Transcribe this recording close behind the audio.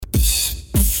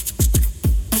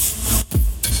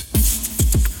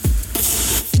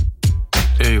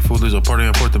boys are partying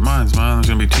at 4th and Mines, man. There's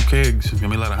gonna be 2 kegs. There's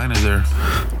gonna be a lot of hyenas there.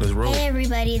 Let's roll. Hey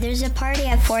everybody, there's a party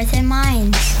at 4th and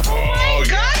Mines. Oh my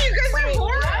God, you guys are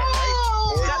horrible!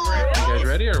 You guys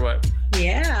ready or what?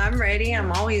 Yeah, I'm ready.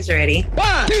 I'm always ready.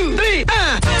 1, 2, 3,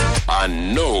 I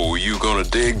know you're gonna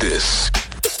dig this.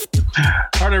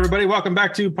 All right, everybody, welcome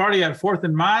back to Party at 4th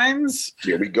and Mines.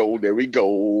 There we go.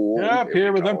 Yep,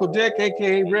 here with Unkle Dick,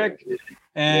 aka Rick,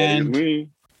 and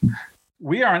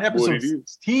we are on episode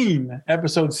 16.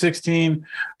 Episode 16.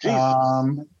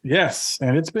 Yes,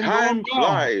 and it's been time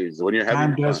flies when you're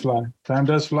having fun. Time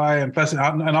does fly, and plus,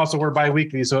 and also we're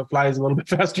bi-weekly, so it flies a little bit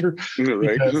faster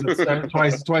Right.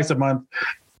 because it's twice a month.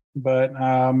 But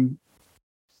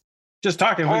just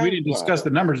talking, we didn't discuss the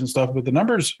numbers and stuff, but the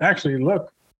numbers actually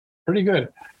look pretty good.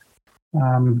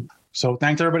 So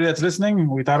thanks to everybody that's listening.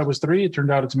 We thought it was 3. It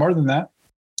turned out it's more than that.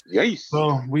 Yes.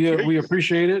 So we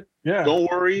appreciate it. Yeah. Don't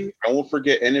worry, I won't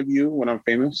forget any of you when I'm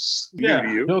famous.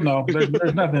 Yeah, you'll know.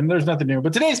 There's nothing new.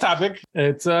 But today's topic,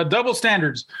 it's double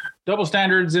standards. Double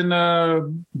standards in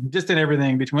just in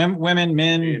everything between women,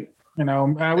 men. You know,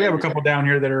 we have a couple down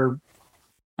here that are,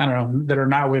 I don't know, that are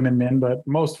not women, men, but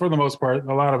for the most part,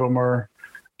 a lot of them are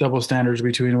double standards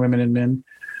between women and men.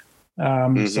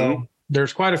 So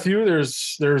there's quite a few.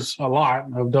 There's a lot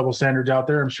of double standards out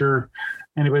there. I'm sure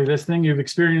anybody listening, you've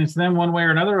experienced them one way or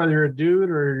another, whether you're a dude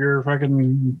or you're a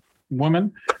fucking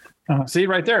woman. See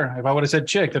right there. If I would have said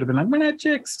chick, that'd have been like, we're not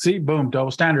chicks. See, boom,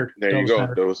 double standard. There you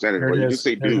go, double standard. Well, you can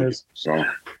say dude. So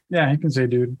yeah, you can say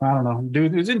dude. I don't know,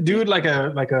 dude. Isn't dude like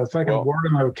a fucking word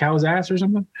on a cow's ass or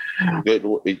something? I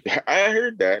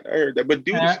heard that. But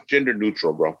dude is gender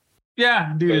neutral, bro.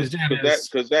 Yeah, dude is gender.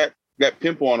 Because that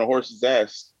pimple on a horse's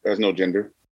ass has no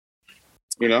gender.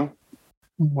 You know.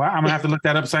 Wow, I'm gonna have to look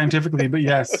that up scientifically, but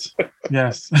yes.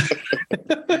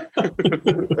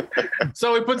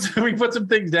 So we put some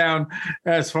things down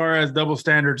as far as double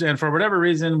standards, and for whatever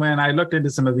reason, when I looked into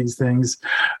some of these things,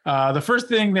 the first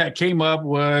thing that came up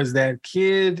was that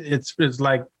kid. It's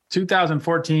like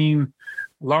 2014.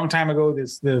 A long time ago,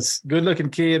 this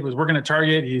good-looking kid was working at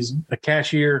Target. He's a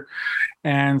cashier,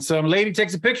 and some lady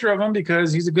takes a picture of him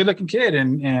because he's a good-looking kid,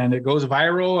 and it goes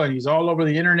viral, and he's all over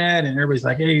the internet, and everybody's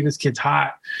like, "Hey, this kid's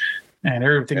hot," and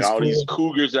everything's and all cool. These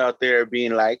cougars out there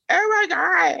being like, "Oh my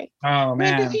God, oh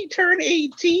man, when does he turn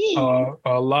 18?"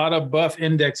 A lot of buff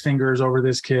index fingers over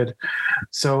this kid,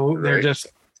 so they're just,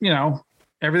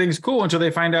 everything's cool until they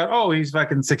find out, oh, he's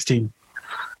fucking 16,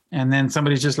 and then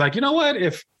somebody's just like, you know what,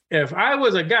 If I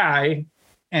was a guy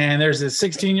and there's this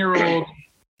 16-year-old,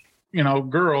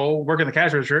 girl working the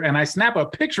cash register, and I snap a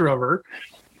picture of her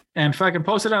and fucking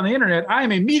post it on the internet,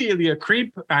 I'm immediately a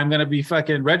creep. I'm going to be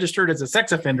fucking registered as a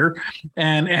sex offender,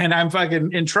 and I'm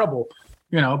fucking in trouble,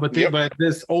 but but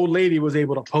this old lady was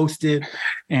able to post it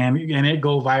and it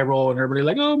go viral, and everybody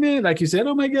like, oh man, like you said,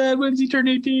 oh my God, when does he turn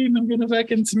 18? I'm going to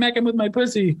fucking smack him with my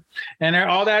pussy. And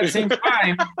all that seems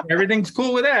fine. Everything's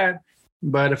cool with that.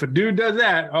 But if a dude does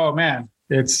that, oh man,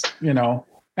 it's and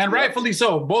rightfully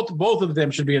so. Both of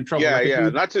them should be in trouble. Yeah, like yeah.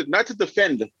 Not to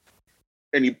defend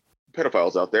any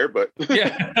pedophiles out there, but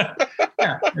yeah.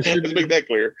 Let's make that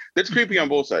clear. That's creepy on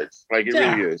both sides. Like it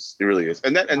really is. It really is.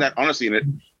 And that honestly,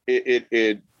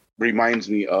 it reminds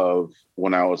me of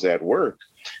when I was at work,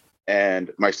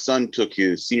 and my son took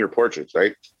his senior portraits,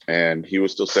 right? And he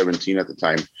was still 17 at the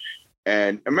time.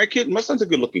 And my son's a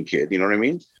good-looking kid. You know what I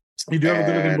mean? You do have a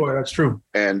good-looking boy. That's true.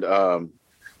 And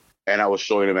I was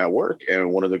showing him at work,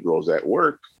 and one of the girls at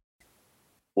work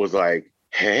was like,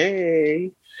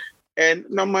 "Hey," and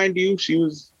now mind you, she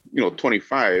was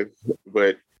 25,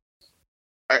 but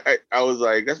I was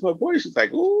like, "That's my boy." She's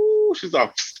like, "Ooh," she's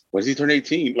like, "When's he turn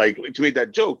 18?" Like to make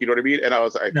that joke, you know what I mean? And I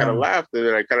kind of laughed, and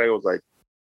then I kind of was like,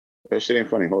 "That shit ain't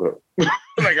funny. Hold up."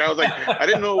 Like I was like, I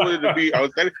didn't know what it to be. I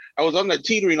was on that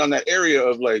teetering on that area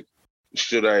of like,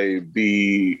 should I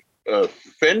be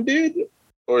offended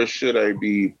or should I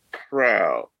be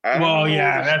proud? So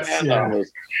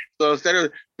instead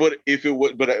of, but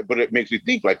it makes me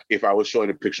think, like, if I was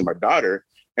showing a picture of my daughter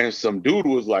and some dude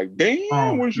was like,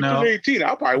 "Damn, when she was 18,"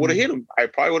 I probably would have hit him. I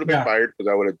probably would have been fired because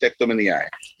I would have decked him in the eye.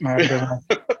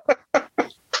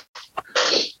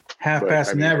 Half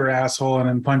past never, asshole, and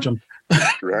then punch him.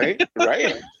 Right.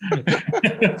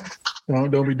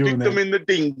 Don't be doing kick that. Them in the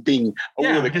ding ding. I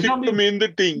would have kicked them in the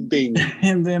ding ding.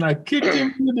 And then I kicked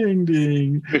him in the ding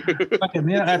ding.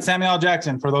 That's Samuel L.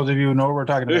 Jackson. For those of you who know what we're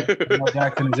talking about, Samuel L.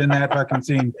 Jackson is in that fucking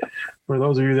scene. For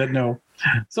those of you that know,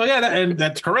 so and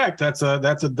that's correct. That's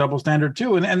a double standard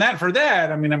too. And that for that,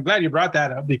 I mean, I'm glad you brought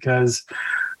that up because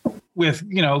with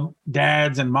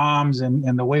dads and moms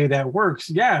and the way that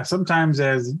works, sometimes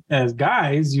as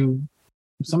guys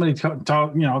somebody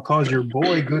calls your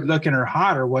boy good looking or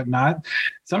hot or whatnot,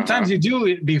 sometimes you do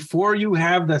it before you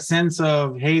have the sense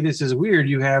of, hey, this is weird.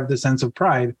 You have the sense of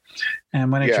pride.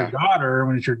 And when it's your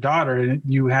daughter,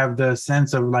 you have the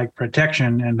sense of like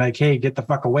protection and like, hey, get the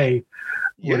fuck away.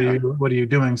 What are you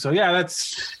doing? So yeah,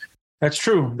 that's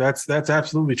true. That's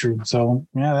absolutely true. So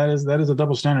yeah, that is a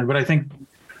double standard. But I think,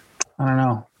 I don't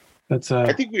know. That's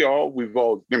I think we've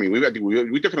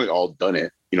definitely all done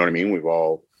it. You know what I mean? We've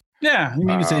all. Yeah, you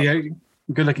can say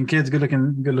good looking kids, good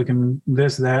looking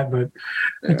this, that, but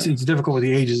it's difficult with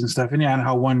the ages and stuff. And and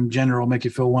how one gender will make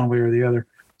you feel one way or the other.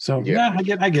 So I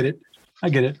get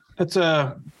it. Let's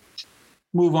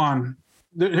move on.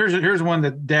 Here's one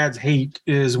that dads hate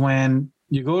is when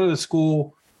you go to the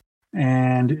school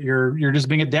and you're just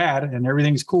being a dad and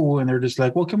everything's cool and they're just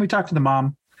like, well, can we talk to the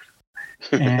mom?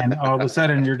 And all of a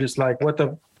sudden you're just like, what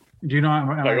the? Do you know? Am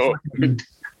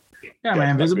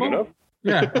I invisible?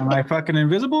 Yeah, am I fucking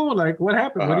invisible? Like, what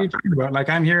happened? What are you talking about? Like,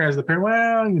 I'm here as the parent.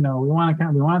 Well, we want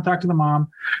to talk to the mom.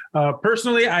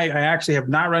 Personally, I actually have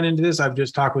not run into this. I've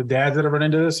just talked with dads that have run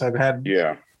into this. I've had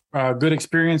good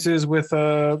experiences with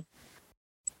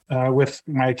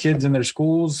my kids in their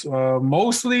schools,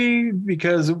 mostly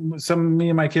because me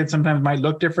and my kids sometimes might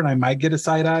look different. I might get a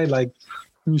side eye, like,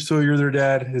 so you're their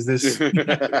dad? Is this is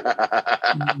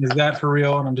that for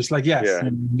real? And I'm just like, yes. Yeah.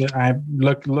 And I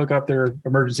look up their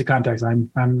emergency contacts.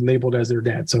 I'm labeled as their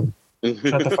dad. So shut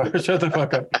the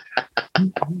fuck up.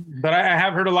 But I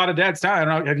have heard a lot of dads tell. I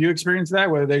don't know. Have you experienced that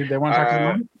where they want to talk to the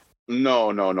mom?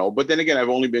 No. But then again, I've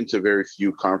only been to very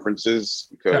few conferences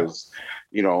because,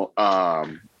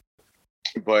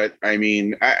 but I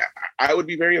mean, I would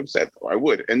be very upset though. I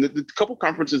would. And the couple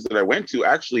conferences that I went to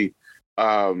actually,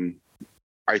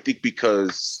 I think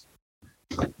because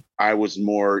I was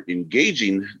more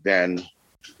engaging than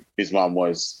his mom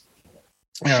was,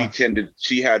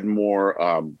 she had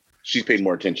more, she paid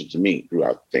more attention to me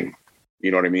throughout the thing.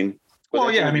 You know what I mean?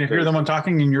 But if you're the one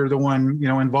talking and you're the one,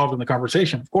 involved in the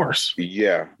conversation, of course.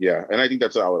 Yeah. And I think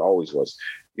that's how it always was,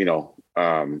 so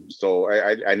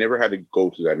I never had to go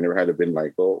to that. I never had to been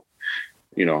like,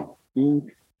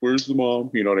 where's the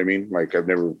mom? You know what I mean? Like I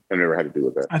never had to do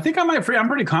with that. I think I might I'm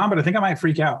pretty calm, but I think I might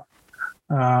freak out.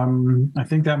 I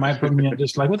think that might put me in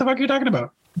just like, what the fuck are you talking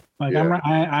about? Like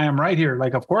I am right here.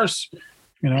 Like, of course,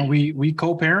 we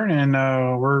co-parent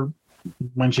and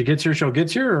when she gets here, she'll get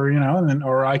here,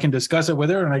 or I can discuss it with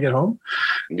her when I get home.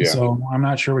 Yeah. So I'm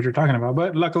not sure what you're talking about,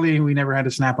 but luckily we never had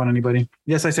to snap on anybody.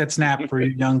 Yes, I said snap for you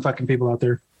young fucking people out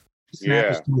there.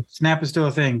 Snap is still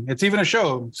a thing. It's even a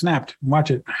show. Snapped.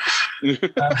 Watch it.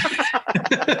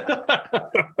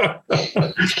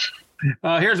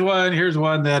 Here's one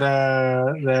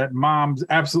that moms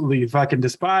absolutely fucking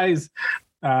despise.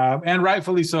 And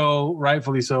rightfully so.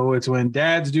 It's when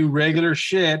dads do regular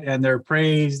shit and they're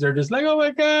praised. They're just like, oh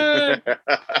my God,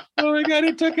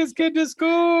 he took his kid to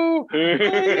school. Oh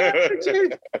God,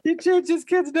 he changed his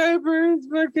kid's diapers.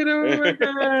 Fucking, oh my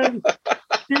God.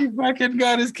 He fucking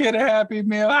got his kid a Happy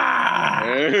Meal.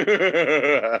 And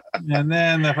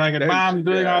then the fucking mom's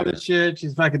doing all this shit.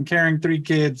 She's fucking carrying 3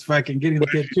 kids, fucking getting the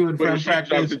kid to and from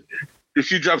practice. If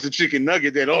she drops a chicken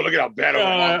nugget, then look at how bad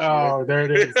oh, there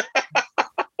it is.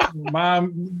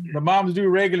 The moms do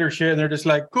regular shit and they're just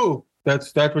like, cool,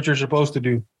 that's what you're supposed to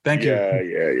do. Thank you.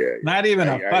 Yeah. Not even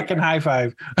a fucking high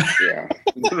five. Yeah.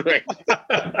 Right.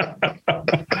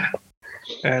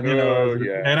 And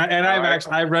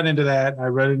I've run into that. I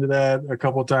run into that a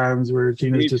couple times where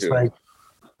Tina's just like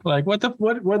what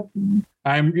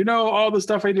I'm all the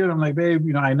stuff I do. And I'm like,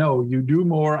 babe, I know you do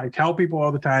more. I tell people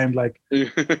all the time, like,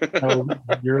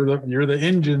 you're the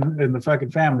engine in the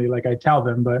fucking family. Like I tell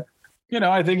them, but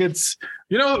I think it's,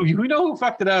 who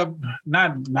fucked it up?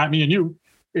 Not me and you,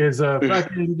 is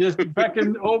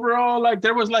fucking overall, like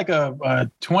there was like a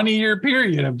 20-year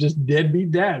period of just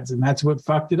deadbeat dads, and that's what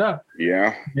fucked it up.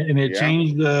 Yeah. And it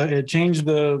changed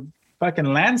the fucking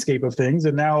landscape of things.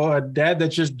 And now a dad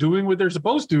that's just doing what they're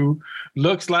supposed to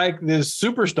looks like this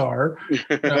superstar,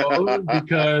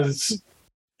 because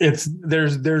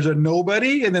there's a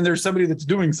nobody and then there's somebody that's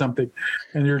doing something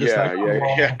and you're just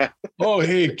oh,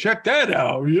 hey, check that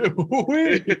out.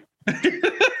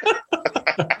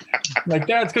 Like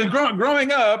dads, because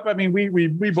growing up, I mean,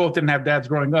 we both didn't have dads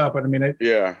growing up, but I mean,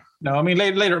 later,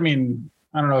 I mean,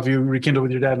 I don't know if you rekindled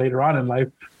with your dad later on in life.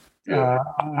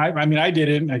 I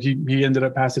didn't. Like he ended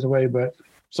up passing away, but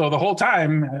so the whole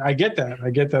time I get that,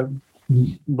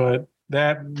 but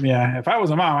that, if I was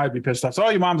a mom, I'd be pissed off. So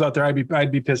all you moms out there,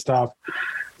 I'd be pissed off.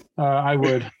 I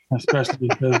would, especially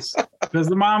because Because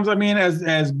the moms, I mean,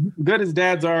 as good as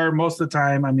dads are most of the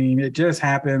time, I mean, it just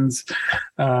happens.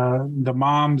 The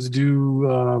moms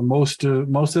do most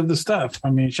of the stuff. I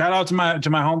mean, shout out to my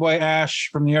homeboy Ash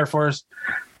from the Air Force.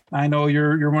 I know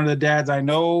you're one of the dads. I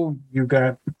know you've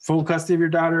got full custody of your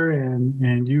daughter,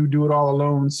 and you do it all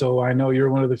alone. So I know you're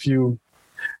one of the few,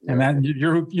 and that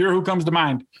you're who comes to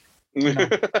mind. You know?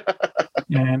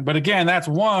 But again, that's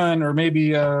one, or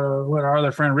maybe what our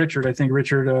other friend Richard. I think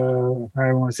Richard. I don't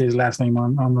want to say his last name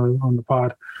on the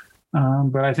pod,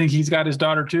 but I think he's got his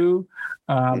daughter too.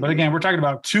 But again, we're talking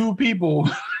about two people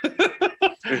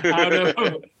out of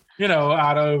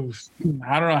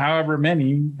I don't know, however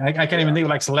many. I can't even think of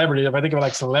like celebrities. If I think of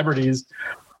like celebrities,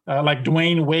 like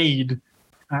Dwayne Wade,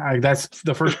 that's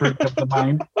the first person that comes to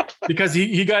mind, because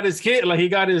he got his kid, like he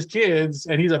got his kids,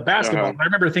 and he's a basketball. I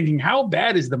remember thinking, how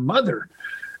bad is the mother?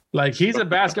 Like, he's a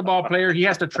basketball player. He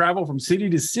has to travel from city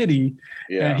to city,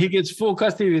 and he gets full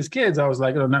custody of his kids. I was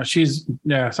like, oh no,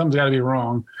 something's got to be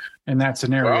wrong in that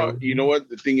scenario. Well, you know what?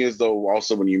 The thing is, though,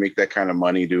 also when you make that kind of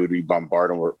money, dude, we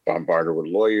bombarded with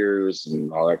lawyers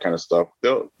and all that kind of stuff.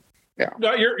 No,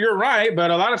 you're right,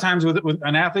 but a lot of times with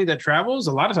an athlete that travels,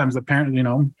 a lot of times the parent,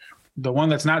 the one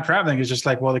that's not traveling is just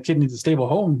like, well, the kid needs a stable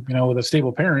home, with a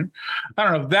stable parent. I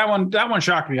don't know. That one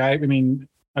shocked me. I mean,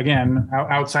 again,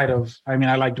 outside of, I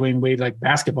like Dwayne Wade, like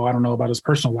basketball. I don't know about his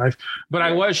personal life, but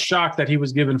I was shocked that he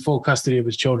was given full custody of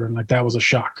his children. Like, that was a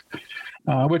shock,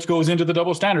 which goes into the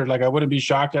double standard. Like, I wouldn't be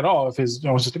shocked at all if I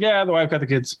was just like, the wife got the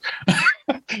kids.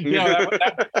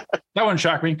 That one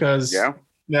shocked me because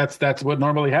that's what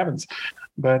normally happens.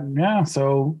 But dads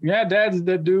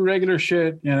that do regular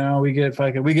shit, we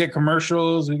get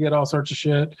commercials, we get all sorts of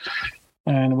shit,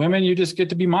 and women, you just get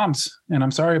to be moms, and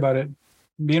I'm sorry about it.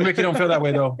 Me and Ricky don't feel that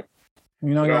way, though.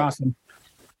 We know you're awesome.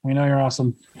 We know you're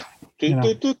awesome.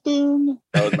 That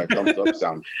was my thumbs up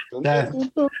sound.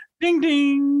 Ding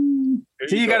ding.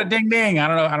 See, you got a ding ding. I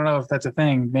don't know if that's a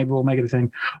thing. Maybe we'll make it a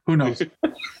thing. Who knows?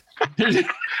 The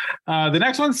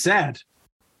next one's sad.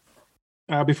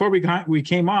 Before we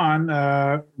came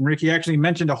on, Ricky actually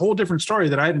mentioned a whole different story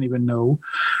that I didn't even know.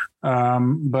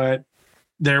 But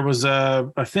there was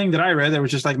a thing that I read that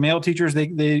was just like male teachers,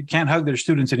 they can't hug their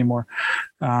students anymore.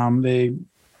 They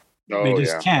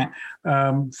just can't,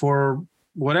 for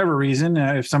whatever reason.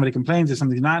 If somebody complains, if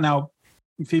something's not. Now,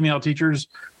 female teachers,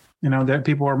 that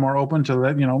people are more open to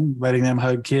letting them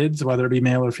hug kids, whether it be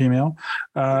male or female.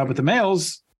 But the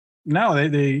males, no,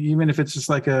 they even if it's just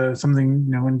like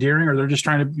something endearing, or they're just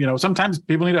trying to sometimes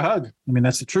people need a hug. I mean,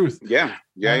 that's the truth. Yeah.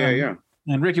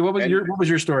 And Ricky, what was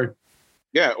your story?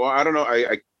 Yeah, well, I don't know.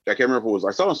 I can't remember if it was.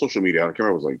 I saw it on social media. I can't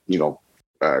remember if it was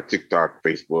like TikTok,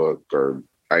 Facebook, or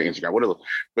Instagram, whatever.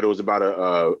 But it was about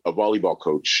a volleyball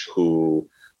coach who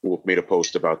made a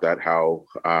post about that. How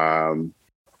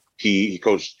he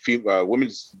coached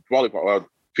women's volleyball,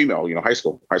 female, high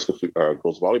school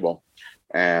girls volleyball,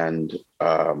 and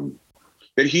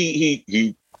that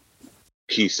he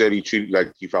said he treated,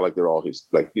 like, he felt like they're all his,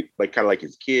 like kind of like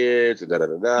his kids, and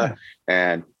da.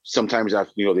 And sometimes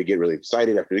after, they get really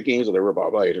excited after the games or whatever, blah,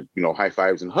 blah, high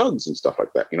fives and hugs and stuff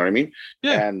like that. You know what I mean?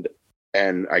 Yeah.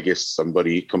 And I guess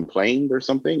somebody complained or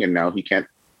something, and now he can't,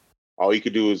 all he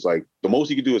could do is, like, the most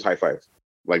he could do is high five.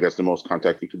 Like, that's the most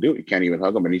contact he could do. He can't even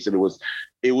hug them. And he said it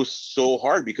was so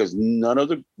hard because none of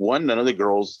the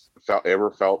girls ever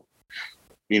felt,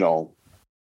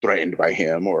 threatened by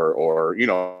him or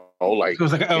like, it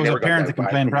was a parent that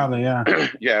complained, probably. Yeah.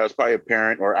 Yeah, it was probably a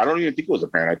parent, or I don't even think it was a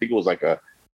parent. I think it was like a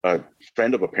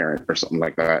friend of a parent or something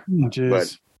like that.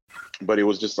 But it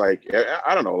was just like,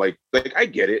 I don't know, like I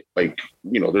get it. Like,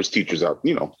 there's teachers out,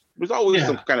 there's always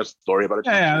some kind of story about it.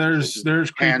 Yeah, there's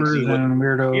creepers and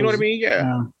weirdos. You know what I mean?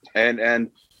 Yeah.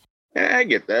 And I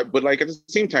get that. But, like, at the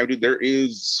same time, dude, there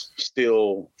is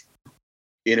still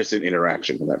innocent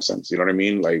interaction in that sense. You know what I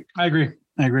mean? Like, I agree.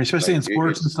 Especially in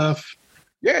sports and stuff.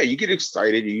 Yeah, you get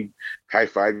excited, you high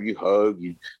five, you hug,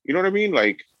 you know what I mean?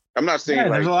 Like, I'm not saying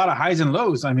there's a lot of highs and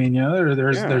lows. I mean,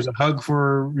 there's a hug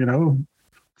for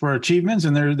achievements,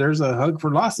 and there's a hug for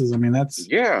losses. I mean, that's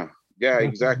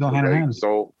exactly. Right?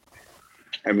 So,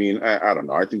 I mean, I don't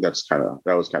know. I think that kind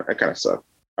of sucked.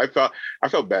 I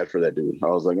felt bad for that dude. I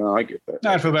was like, oh, I get that.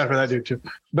 I feel bad for that dude too.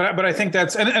 But I think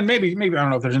that's and maybe I don't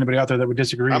know if there's anybody out there that would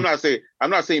disagree. I'm not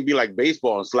saying be like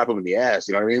baseball and slap him in the ass.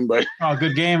 You know what I mean? But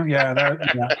good game. Yeah.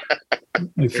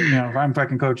 If I'm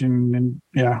fucking coaching, and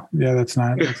that's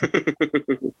not. If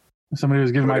somebody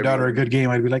was giving my daughter a good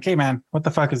game, I'd be like, hey man, what the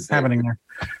fuck is happening there?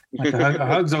 Like, a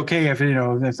hug's okay if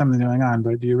there's something going on,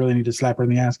 but do you really need to slap her in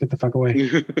the ass? Get the fuck away.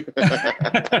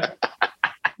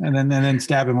 And then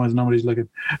stab him when nobody's looking.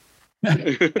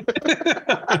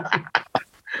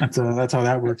 That's how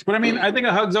that works. But I mean, I think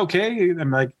a hug's okay.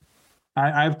 I'm like,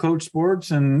 I've coached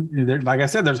sports, and like I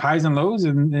said, there's highs and lows,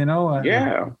 and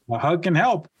a hug can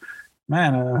help.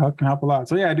 Man, a hug can help a lot.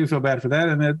 So yeah, I do feel bad for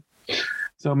that,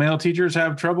 so male teachers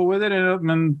have trouble with it,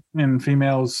 and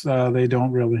females they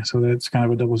don't really. So that's kind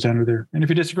of a double standard there. And if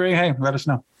you disagree, hey, let us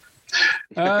know.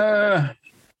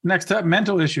 Next up,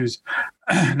 mental issues.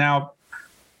 Now,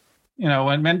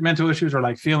 when mental issues are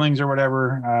like feelings or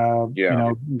whatever,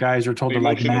 guys are told to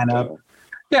like man up.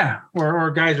 Yeah.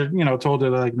 Or guys are, told to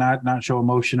like not show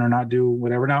emotion or not do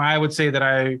whatever. Now, I would say that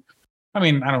I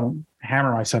don't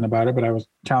hammer my son about it, but I was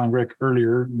telling Rick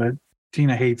earlier that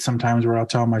Tina hates sometimes where I'll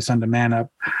tell my son to man up.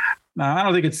 I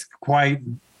don't think it's quite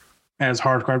as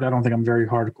hardcore. I don't think I'm very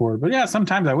hardcore, but yeah,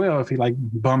 sometimes I will. If he like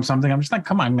bumps something, I'm just like,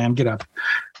 come on, man, get up,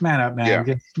 man up, man.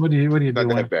 Yeah. What are you doing?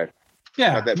 Not that bad.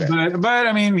 Yeah, Not that bad. But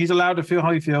I mean, he's allowed to feel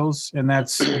how he feels, and I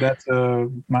should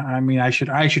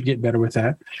get better with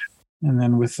that. And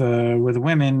then with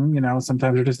women,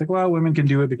 sometimes they're just like, well, women can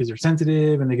do it because they're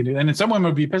sensitive and they can do it. And then some women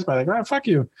would be pissed by like, oh, fuck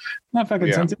you. I'm not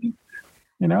fucking sensitive.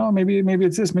 Maybe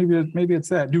it's this, maybe it's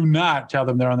that. Do not tell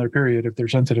them they're on their period if they're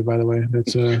sensitive, by the way.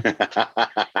 That's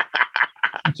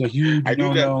it's a huge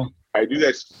no. I do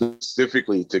that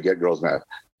specifically to get girls mad.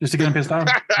 Just to get them pissed off?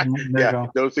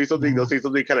 They'll say something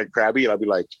kind of crabby, and I'll be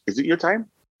like, is it your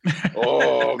time?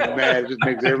 Oh man, it just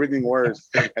makes everything worse.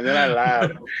 And then I laugh.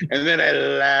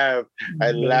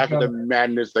 I laugh at the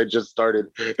madness I just started.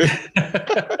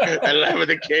 I laugh at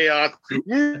the chaos.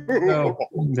 So,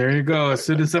 there you go. As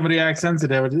soon as somebody acts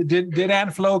sensitive, did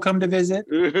Aunt Flo come to visit?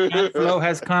 Aunt Flo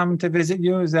has come to visit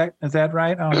you. Is that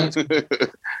right? Oh, that's good.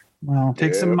 Well,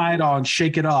 take some Midol and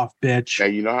shake it off, bitch. Yeah,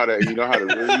 you know how to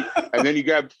really. And then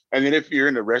if you're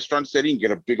in a restaurant setting,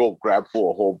 get a big old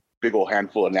big old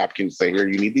handful of napkins. Say, here,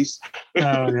 you need these.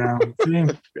 Oh yeah.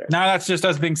 Now that's just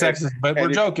us being sexist, but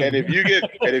we're joking. And if you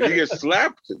get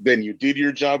slapped, then you did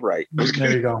your job right.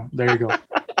 There you go.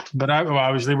 But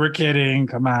obviously we're kidding.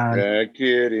 Come on. Yeah,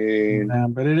 kidding.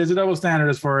 But it is a double standard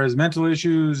as far as mental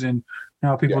issues and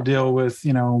how people deal with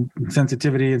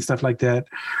sensitivity and stuff like that.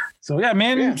 So yeah,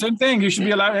 man, same thing. You should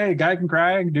be allowed. Hey, guy can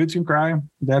cry, dudes can cry.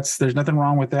 There's nothing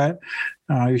wrong with that.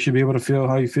 You should be able to feel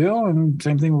how you feel, and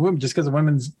same thing with women. Just because a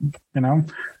woman's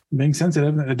being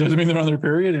sensitive, it doesn't mean they're on their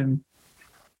period, and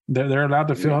they're allowed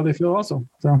to feel how they feel also.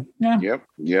 So yeah.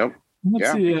 Yep.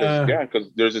 Let's see.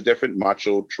 Because there's a different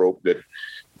macho trope that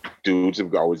dudes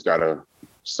have always got to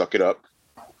suck it up,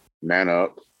 man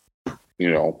up,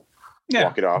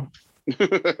 walk it off.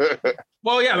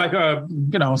 Well, yeah, like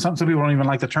some people don't even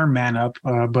like the term "man up,"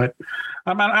 but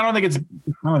I don't think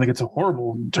it's a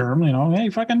horrible term.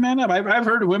 Hey, fucking man up. I've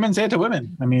heard women say it to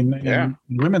women. I mean, in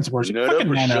women's sports,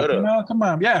 fucking man up. Come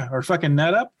on, or fucking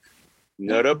nut up.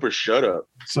 Nut up or shut up.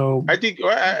 So I think,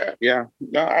 I get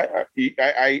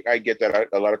that.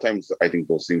 A lot of times, I think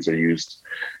those things are used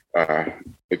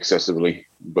excessively.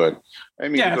 But I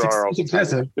mean, there are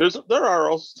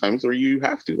also times where you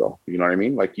have to, though. You know what I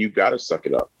mean? Like you got to suck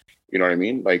it up. You know what I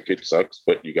mean? Like it sucks,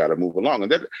 but you got to move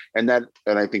along. And I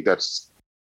think that's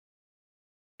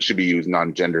should be used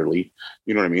non-genderly.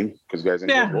 You know what I mean? Because guys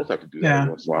and girls both have to do that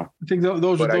every once in a while. I think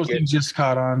those things just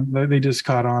caught on. They just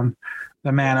caught on.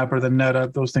 The man up or the nut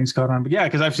up, those things caught on. But yeah,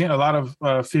 because I've seen a lot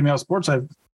of female sports. I've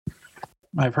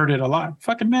heard it a lot.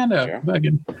 Fucking man up. Yeah.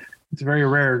 Fucking, it's very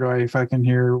rare do I fucking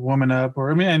hear woman up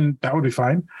and that would be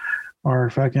fine. Or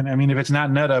fucking, if it's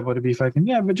not nut up, would it be fucking,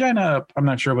 vagina up? I'm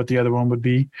not sure what the other one would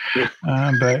be. But,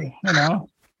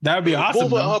 that would be awesome.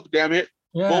 Vulva up, damn it.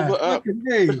 Yeah. Vulva up.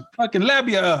 Fucking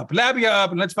labia up,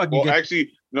 and let's fucking get.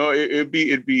 Actually, no, it'd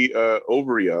be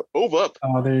ovary up. Ova up.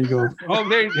 Oh, there you go. Oh,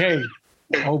 hey.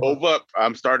 Ove up.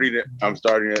 I'm starting it.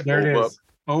 There it is.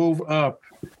 Ove up.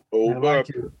 Ove up.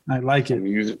 I like it. I'm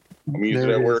using it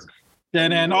at work.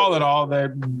 And all in all, they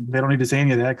don't need to say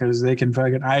any of that because they can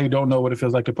fucking. I don't know what it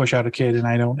feels like to push out a kid, and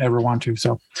I don't ever want to.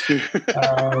 So,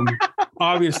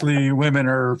 obviously, women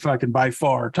are fucking by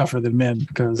far tougher than men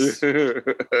because there's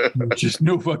just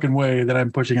no fucking way that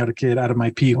I'm pushing out a kid out of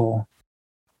my pee hole.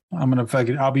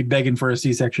 I'll be begging for a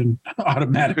C-section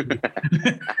automatically.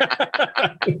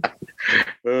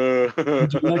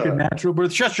 Would you like a natural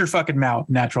birth? Shut your fucking mouth,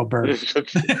 natural birth.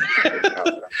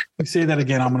 You say that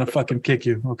again, I'm going to fucking kick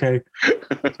you, okay?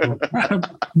 So,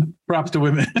 props to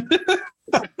women.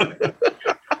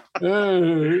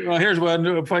 Well, here's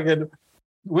one. Fucking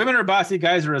women are bossy,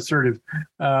 guys are assertive.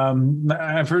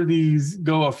 I've heard these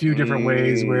go a few different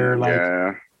ways where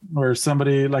where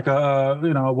somebody like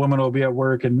a woman will be at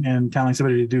work and telling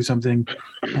somebody to do something,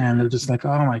 and they're just like,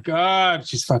 oh my God,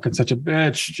 she's fucking such a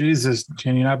bitch. Jesus,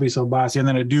 can you not be so bossy? And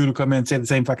then a dude will come in and say the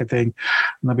same fucking thing,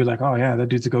 and they'll be like, oh yeah, that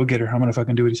dude's a go-getter. I'm gonna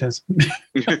fucking do what he says.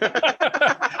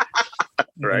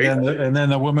 Right. And then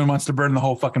the woman wants to burn the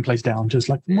whole fucking place down. Just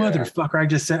like, motherfucker, I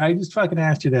just fucking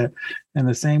asked you that. And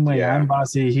the same way, I'm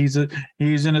bossy. He's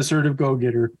an assertive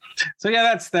go-getter. So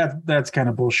yeah, that's kind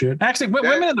of bullshit. Actually,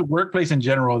 women in the workplace in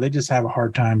general, they just have a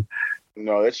hard time.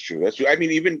 No, that's true. That's true. I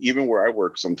mean, even where I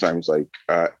work, sometimes like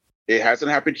it hasn't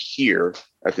happened here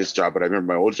at this job, but I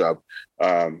remember my old job,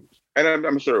 and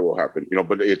I'm sure it will happen.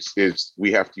 But it's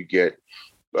we have to get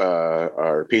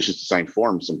our patients to sign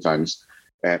forms sometimes.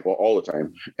 And all the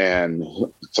time, and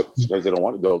because they don't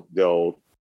want to, they'll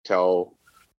tell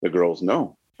the girls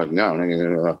no, like no,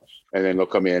 and then they'll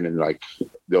come in and like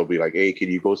they'll be like, hey,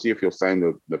 can you go see if he'll sign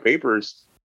the papers?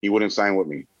 He wouldn't sign with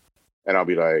me, and I'll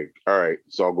be like, all right,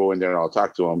 so I'll go in there and I'll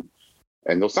talk to him,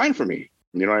 and they'll sign for me.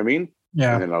 You know what I mean?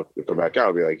 Yeah. And then I'll come back out.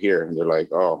 I'll be like, here, and they're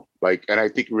like, oh, like, and I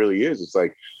think it really is. It's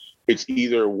like it's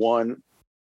either one,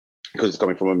 because it's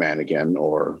coming from a man again,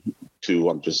 or two,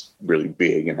 I'm just really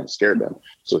big and I scared them,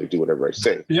 so they do whatever I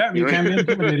say. Yeah, you can be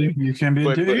intimidating. You can be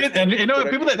intimidating. And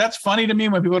people that's funny to me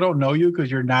when people don't know you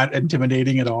because you're not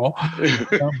intimidating at all.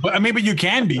 But you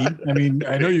can be. I mean,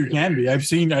 I know you can be. I've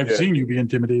seen you be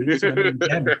intimidating. So I know you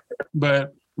can be.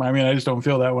 But I mean, I just don't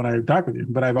feel that when I talk with you.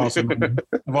 But I've also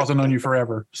known you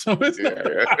forever. So it's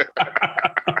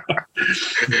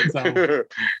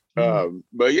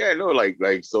but yeah, no, like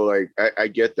so like I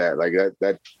get that. Like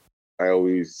that I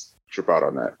always trip out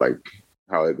on that, like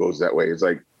how it goes that way. It's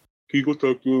like, can you go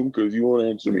talk to him because you won't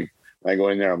answer me? I go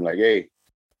in there, I'm like, hey,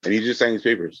 and he just signed his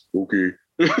papers. Okay.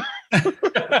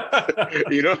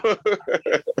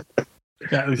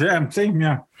 Yeah, same.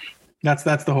 Yeah, that's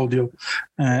the whole deal.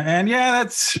 And yeah,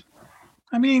 that's.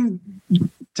 I mean,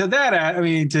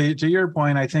 to your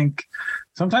point, I think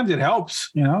sometimes it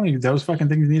helps. Those fucking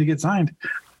things need to get signed.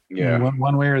 Yeah,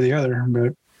 one way or the other,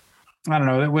 but. I don't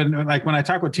know. When I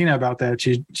talk with Tina about that,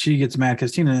 she gets mad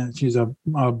because she's a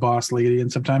boss lady,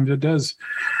 and sometimes it does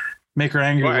make her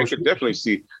angry. Well, I could definitely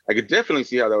see how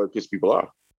that would piss people off.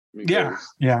 Yeah,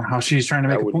 how she's trying to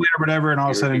make a point or whatever, and all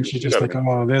of a sudden she's just like,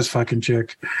 "Oh, this fucking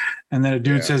chick," and then a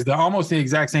dude says almost the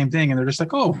exact same thing, and they're just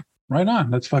like, "Oh, right on,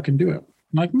 let's fucking do it." I'm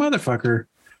like, "Motherfucker,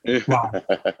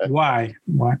 why?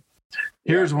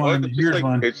 Here's one. Here's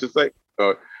one. It's just like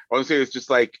I want to say it's just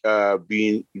like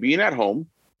being at home.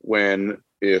 When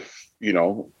if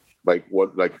like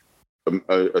what like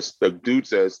a dude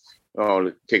says,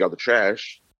 oh, take out the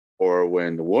trash, or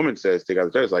when the woman says take out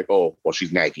the trash, it's like, oh, well, she's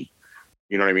naggy.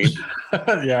 You know what I mean?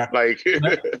 Yeah. Like it's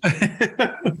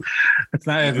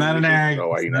not an egg.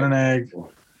 It's not an egg.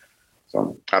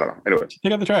 So I don't know. Anyway,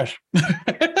 take out the trash.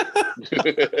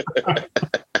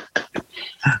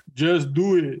 Just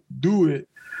do it.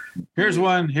 Here's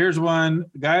one.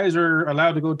 Guys are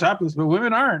allowed to go topless, but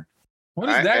women aren't. What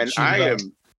is that? And I am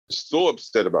so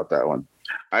upset about that one.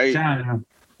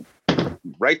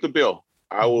 Write the bill.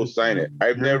 I will sign it.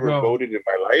 I've never voted in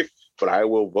my life, but I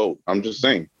will vote. I'm just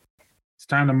saying. It's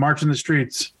time to march in the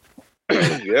streets.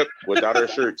 Yep, without our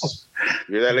shirts.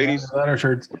 You hear that, ladies? Without our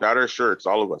shirts. Without our shirts,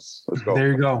 all of us. Let's go.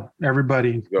 There you go,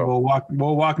 everybody. We'll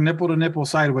walk nipple to nipple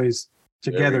sideways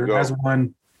together as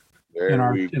one in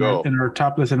our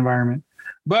topless environment.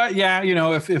 But yeah,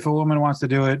 if a woman wants to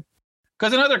do it.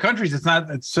 Because in other countries, it's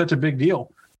such a big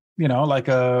deal, like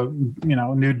a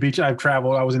nude beach. I've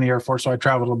traveled. I was in the Air Force, so I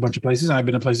traveled a bunch of places, and I've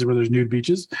been to places where there's nude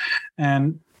beaches,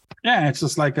 and yeah, it's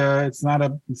just like it's not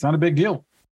a big deal,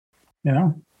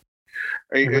 Yeah,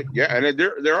 and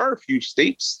there are a few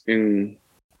states in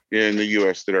the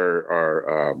U.S. that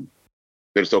are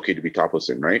that it's okay to be topless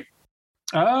in, right?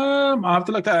 I'll have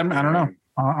to look that. I don't know.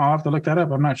 I'll have to look that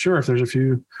up. I'm not sure if there's a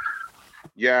few.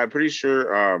 Yeah, I'm pretty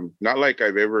sure. Not like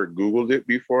I've ever Googled it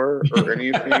before or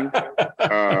anything.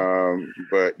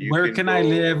 But where can I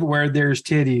live where there's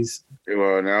titties?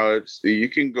 Well, now you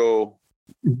can go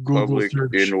Google public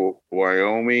search. In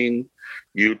Wyoming,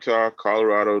 Utah,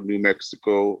 Colorado, New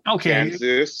Mexico,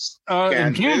 Kansas,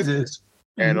 in Kansas,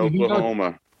 and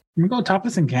Oklahoma. You can go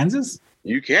topless in Kansas?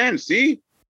 You can see.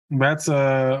 That's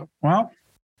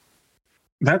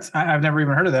I've never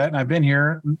even heard of that, and I've been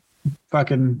here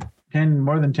fucking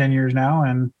more than 10 years now,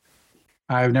 and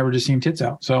I've never just seen tits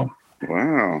out. So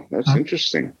wow, that's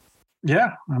interesting.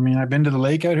 Yeah, I mean, I've been to the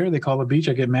lake out here. They call it a beach.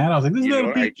 I get mad. I was like, "This is not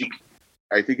a beach."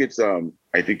 I think it's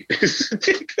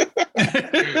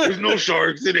there's no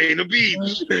sharks. It ain't a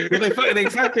beach. Well, they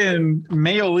fucking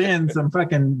mail in some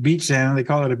fucking beach sand. They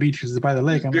call it a beach because it's by the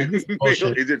lake. I'm like, this is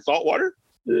bullshit. Is it salt water?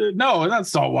 No, not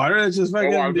salt water. It's just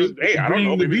fucking. I don't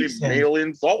know. Maybe they mail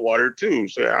in salt water too.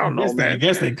 So I don't know, man. I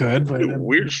guess they could, but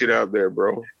weird shit out there,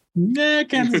 bro. Yeah,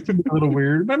 Kansas can be a little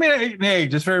weird. But I mean, hey,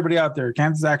 just for everybody out there,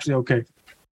 Kansas is actually okay.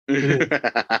 It's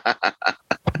a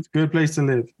good place to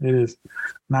live. It is.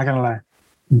 Not gonna lie.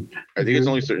 I think it's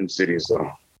only certain cities,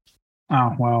 though.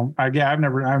 Oh well, I've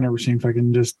never seen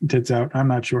fucking just tits out. I'm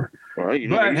not sure. Well,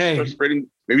 maybe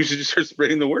you should just start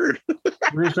spreading the word.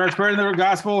 We're gonna start spreading the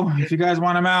gospel. If you guys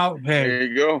want them out, hey, there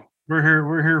you go.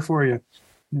 We're here for you.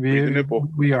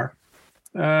 We are.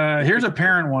 Here's a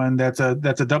parent one that's a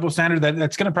double standard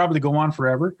that's going to probably go on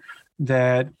forever.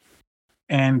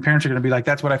 And parents are going to be like,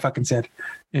 that's what I fucking said.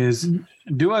 Is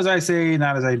do as I say,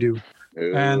 not as I do.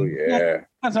 Oh, and yeah,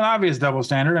 that's an obvious double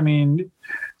standard. I mean,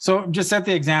 so just set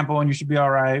the example, and you should be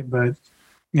all right. But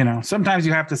sometimes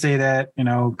you have to say that,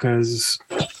 because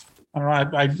I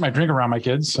don't know. I drink around my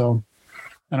kids, so.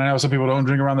 And I know some people don't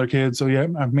drink around their kids, so yeah,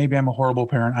 maybe I'm a horrible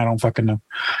parent. I don't fucking know.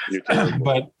 You're terrible.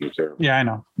 But You're terrible. Yeah, I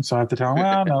know. So I have to tell them,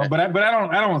 well, no, but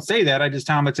I don't say that. I just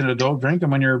tell them it's an adult drink, and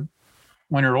when you're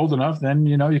old enough, then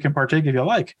you can partake if you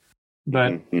like.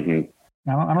 But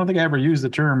I don't think I ever use the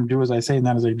term "do as I say,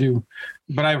 not as I do."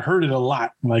 But I've heard it a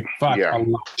lot, like a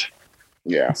lot.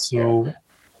 Yeah. So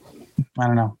I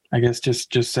don't know. I guess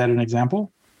just set an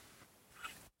example,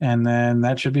 and then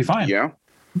that should be fine. Yeah.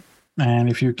 And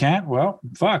if you can't, well,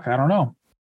 fuck, I don't know.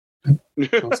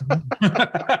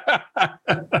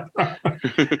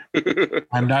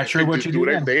 I'm not sure what you do. What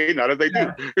I say, not as I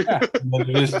do.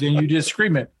 Then you just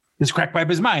scream it. This crack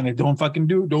pipe is mine. And don't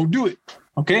do it.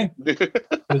 Okay?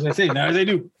 As I say, not as I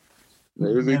do.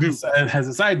 As I do. As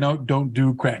a side note, don't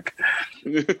do crack.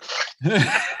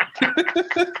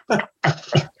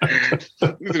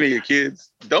 Listen to your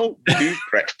kids. Don't do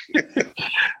crack.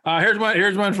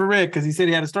 Here's one for Rick, because he said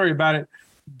he had a story about it.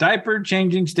 Diaper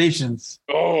changing stations.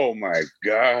 Oh my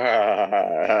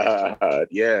God.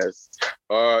 Yes.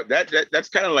 That's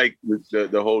kind of like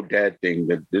the whole dad thing.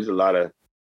 That there's a lot of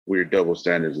weird double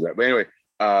standards of that. But anyway,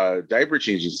 diaper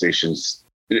changing stations.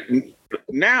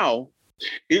 Now,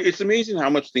 it's amazing how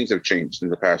much things have changed in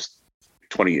the past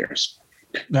 20 years.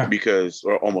 Yeah.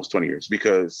 Or almost 20 years,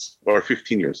 or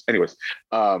 15 years. Anyways,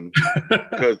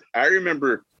 because I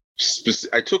remember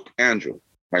I took Andrew,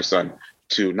 my son,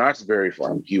 to Knott's Berry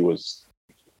Farm. He was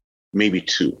maybe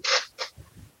 2.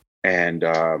 And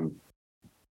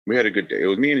we had a good day. It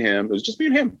was me and him. It was just me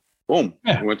and him. Boom.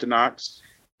 Yeah. We went to Knott's,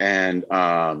 and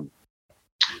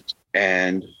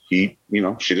he,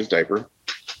 shit his diaper.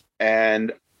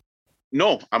 And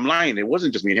no, I'm lying. It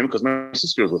wasn't just me and him, because my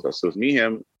sister was with us. So it was me,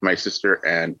 him, my sister,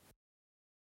 and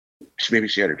maybe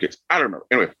she had her kids. I don't know.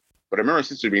 Anyway, but I remember my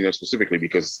sister being there specifically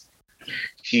because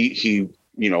he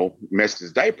messed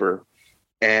his diaper.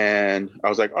 And I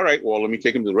was like, all right, well, let me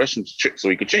take him to the restroom so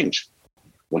he could change.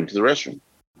 Went to the restroom.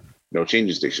 No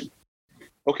changing station.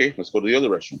 Okay, let's go to the other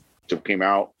restroom. So came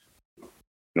out,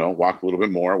 walked a little bit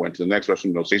more, went to the next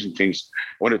restroom, no station, changed.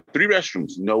 Went to 3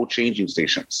 restrooms, no changing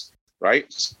stations,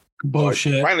 right?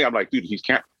 Bullshit. Finally, I'm like, dude, he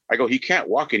can't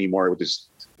walk anymore with this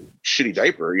shitty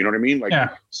diaper. You know what I mean? Like, yeah.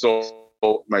 So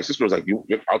my sister was like,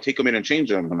 I'll take him in and change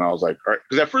him. And I was like, all right.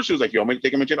 Because at first she was like, I'm going to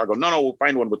take him and change. I go, no, we'll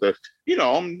find one with the,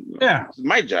 it's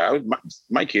my job,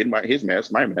 my kid, his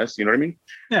mess, my mess. You know what I mean?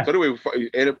 Yeah. So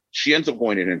anyway, she ends up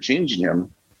going in and changing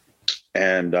him.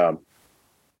 And I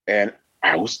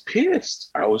was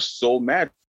pissed. I was so mad.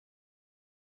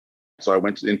 So I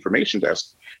went to the information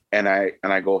desk and I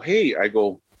go,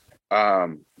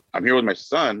 I'm here with my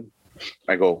son.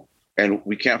 I go, and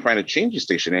we can't find a changing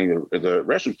station in the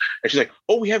restroom. And she's like,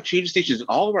 oh, we have changing stations in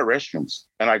all of our restrooms.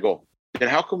 And I go, then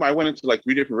how come I went into like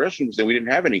 3 different restrooms and we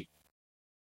didn't have any?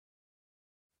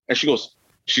 And she goes,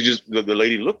 the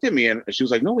lady looked at me and she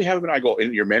was like, no, we have them. And I go,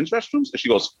 in your men's restrooms? And she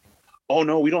goes, oh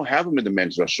no, we don't have them in the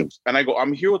men's restrooms. And I go,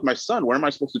 I'm here with my son. Where am I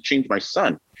supposed to change my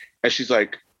son? And she's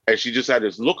like, and she just had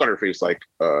this look on her face like,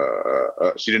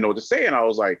 she didn't know what to say. And I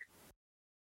was like,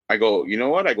 I go, you know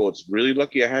what? I go, it's really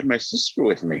lucky I had my sister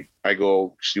with me. I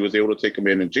go, she was able to take him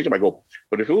in and change him. I go,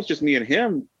 but if it was just me and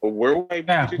him, where would I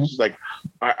be? She's like,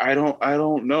 I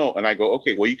don't know. And I go,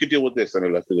 okay, well, you could deal with this. And I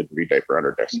left the delivery diaper on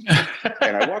her desk.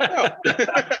 And I walked out.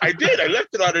 I did. I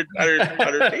left it on her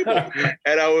table.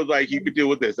 And I was like, you could deal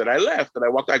with this. And I left. And I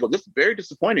walked out. I go, this is very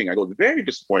disappointing. I go, very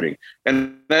disappointing.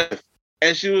 And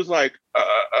she was like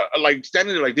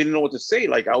standing there, like, didn't know what to say.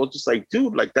 Like, I was just like,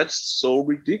 dude, like, that's so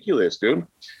ridiculous, dude.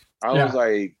 I was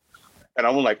like, and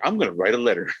I was like, I'm going to write a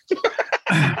letter.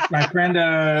 my friend,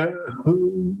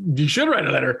 you should write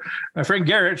a letter. My friend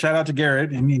Garrett, shout out to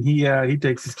Garrett. I mean, he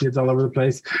takes his kids all over the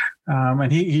place.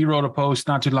 And he wrote a post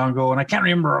not too long ago, and I can't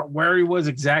remember where he was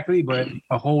exactly, but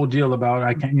a whole deal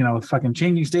about fucking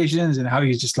changing stations and how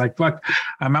he's just like, fuck,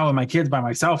 I'm out with my kids by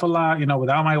myself a lot,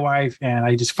 without my wife, and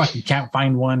I just fucking can't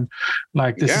find one.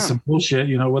 Like, this is some bullshit.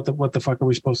 What the fuck are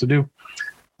we supposed to do?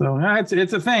 So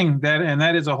it's a thing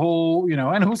that is a whole,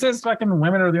 and who says fucking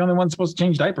women are the only ones supposed to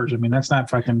change diapers? I mean, that's not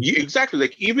fucking exactly.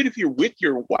 Like, even if you're with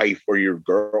your wife or your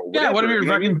girl, whatever, what if you're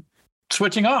fucking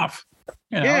switching off?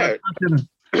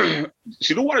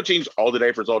 She don't want to change all the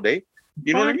diapers all day.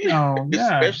 You know what I mean? No,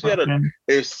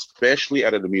 especially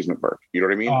at an amusement park. You know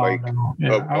what I mean? I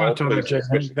want to totally check.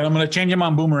 I'm going to change him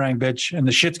on Boomerang, bitch, and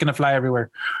the shit's going to fly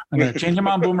everywhere. I'm going to change him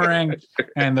on Boomerang,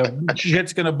 and the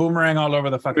shit's going to boomerang all over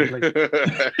the fucking place.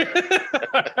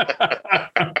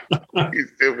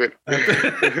 He's stupid.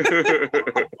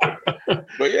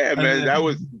 But yeah, man, I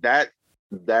was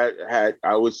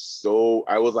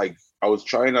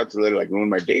trying not to let it ruin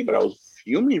my day, but I was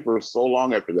fuming for so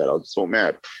long after that. I was so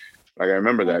mad. Like, I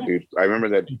remember that, dude. I remember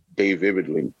that day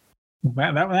vividly.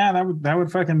 Man,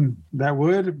 that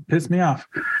would piss me off.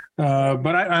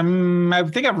 But I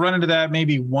think I've run into that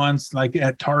maybe once, like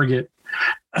at Target.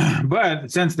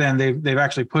 But since then, they've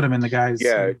actually put them in the guys.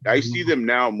 Yeah, I see them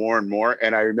now more and more.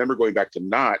 And I remember going back to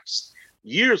Knott's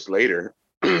years later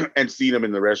and seeing them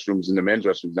in the restrooms, in the men's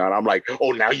restrooms now. And I'm like,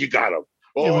 oh, now you got them.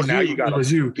 Oh, now you got them. It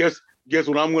was you. Guess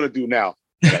what I'm going to do now?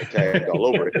 I tagged all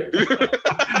over it.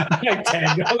 You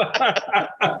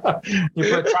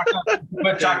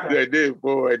put chocolate. I did,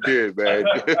 boy. I did, man.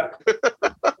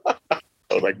 I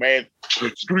was like, man,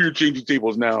 screw your changing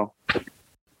tables now.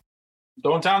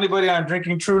 Don't tell anybody I'm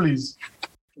drinking Trulies.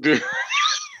 It's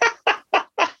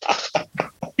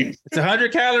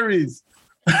 100 calories.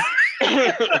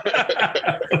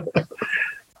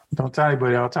 Don't tell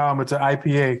anybody. I'll tell them it's an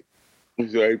IPA.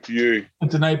 It's an IPA.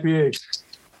 It's an IPA.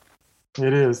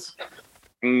 It is.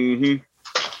 Mm-hmm.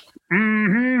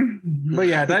 But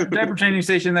yeah, that diaper changing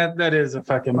station, that is a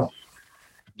fucking.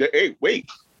 Hey, wait!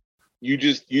 You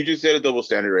just set a double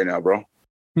standard right now, bro.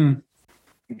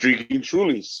 Drinking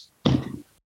Trulies.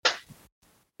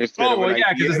 Because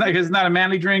it's not a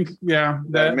manly drink. Yeah,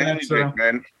 that manly drink,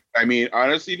 man. I mean,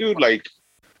 honestly, dude, like,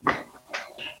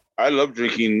 I love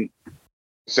drinking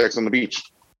Sex on the Beach.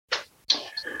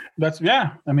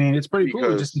 I mean, it's pretty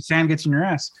cool. Just the sand gets in your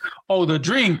ass. Oh, the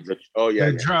drink. Oh yeah.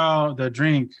 The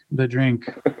drink.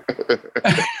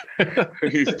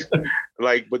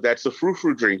 But that's a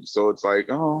frou-frou drink. So it's like,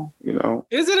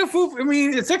 Is it a foo? I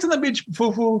mean, it's Sex on the Beach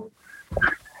foo-foo.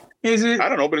 Is it? I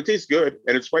don't know, but it tastes good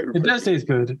and it's quite refreshing. It does taste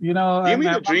good. Give me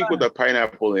a drink with a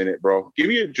pineapple in it, bro. Give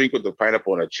me a drink with a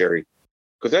pineapple and a cherry.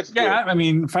 Because that's good. I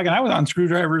mean, fucking, I was on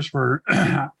screwdrivers for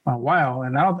a while,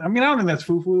 and I don't think that's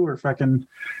foo-foo or fucking.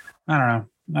 I don't know.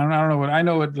 I don't know I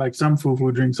know what like some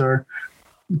foo-foo drinks are,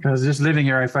 because just living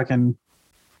here, I've gotten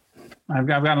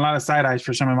a lot of side eyes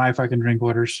for some of my fucking drink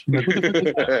orders. Like,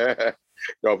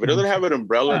 no, if it doesn't have an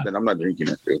umbrella, then I'm not drinking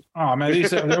it, dude. Oh man,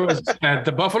 there was at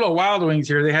the Buffalo Wild Wings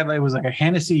here. They had it was like a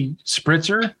Hennessy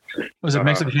spritzer. It was a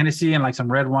mix of Hennessy and like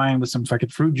some red wine with some fucking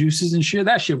fruit juices and shit.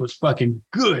 That shit was fucking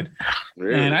good.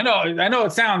 Really? And I know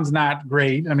it sounds not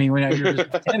great. I mean, when you're just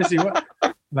Hennessy,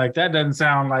 like that doesn't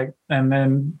sound like. And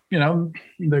then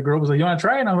the girl was like, "You want to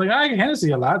try it?" And I was like, "I like Hennessy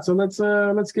a lot, so let's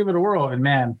give it a whirl." And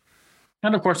man,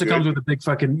 and of course it comes with a big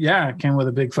fucking it came with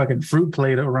a big fucking fruit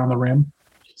plate around the rim.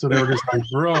 So they were just like,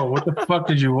 "Bro, what the fuck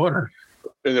did you order?"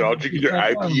 And they're all drinking their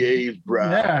IPAs,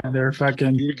 bro. Yeah, they're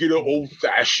fucking. You get an old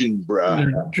fashioned, bro.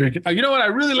 Drinking. You know what? I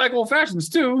really like old fashions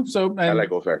too. So I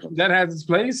like old fashions. That has its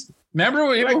place. Remember,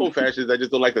 I like old fashions. I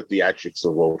just don't like the theatrics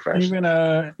of old fashions.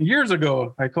 Even years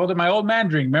ago, I called it my old man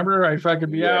drink. Remember, I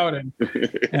fucking be out and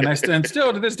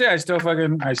still to this day, I still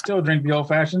drink the old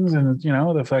fashions, and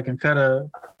the fucking cut a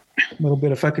little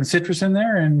bit of fucking citrus in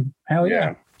there, and hell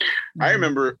yeah. I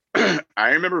remember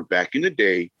back in the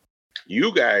day,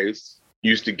 you guys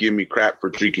used to give me crap for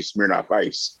drinking Smirnoff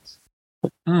Ice.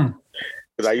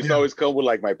 Because I used to always come with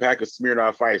like my pack of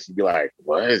Smirnoff Ice and be like,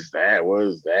 "What is that? What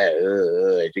is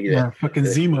that? Fucking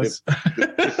Zimas.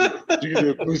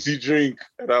 The pussy drink."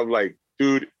 And I'm like,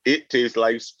 "Dude, it tastes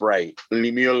like Sprite.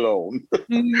 Leave me alone."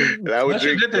 And I would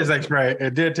drink. It did taste like Sprite.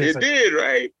 It did taste. It did,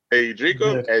 right? And you drink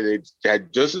them, and it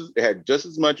had just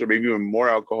as much, or maybe even more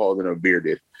alcohol than a beer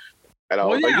did. And I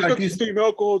was like the same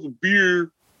alcohol as a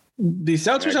beer. The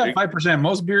seltzers have 5%.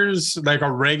 Most beers, like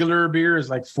a regular beer,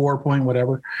 is like 4 point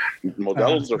whatever.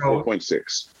 Modelo's are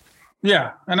 4.6.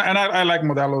 Yeah, and I like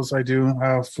Modelo's. I do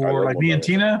for like me and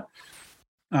Tina,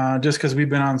 just because we've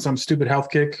been on some stupid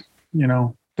health kick.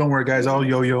 Don't worry, guys. I'll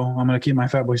yo-yo. I'm gonna keep my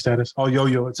fat boy status. I'll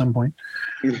yo-yo at some point.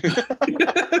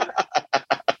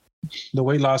 The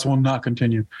weight loss will not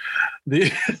continue.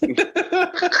 I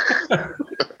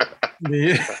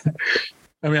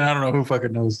mean, I don't know who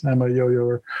fucking knows. I'm a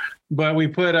yo-yoer. But we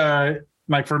put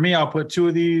like for me, I'll put 2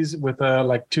 of these with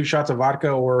like 2 shots of vodka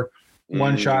or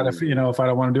 1 shot if I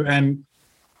don't want to do. And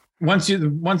once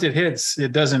it hits, you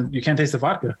can't taste the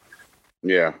vodka.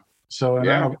 Yeah. So I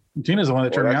don't know, Tina's the one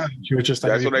that turned me on. She was just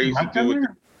like, that's what I used to do.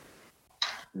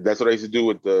 That's what I used to do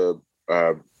with the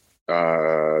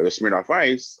Smirnoff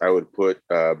Ice. I would put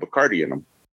Bacardi in them.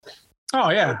 Oh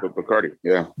yeah, Bacardi.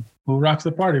 Yeah. Who rocks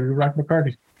the party? We rock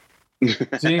Bacardi.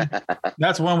 See,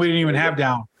 that's one we didn't even have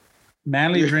down.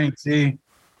 Manly drink. See,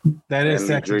 that is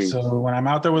sexy. Drink. So when I'm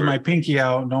out there with my pinky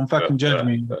out, don't fucking judge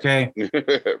me, okay?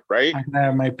 Right? I can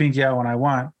have my pinky out when I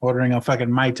want, ordering a fucking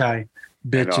Mai Tai,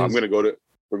 bitches.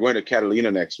 We're going to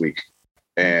Catalina next week,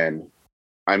 and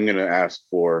I'm gonna ask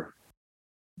for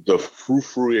the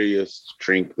fruitiest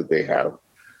drink that they have.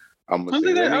 I don't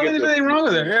think there's anything wrong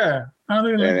with it. Yeah, I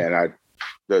don't think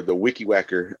the Wiki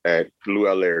Whacker at Blue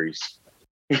L. Larry's.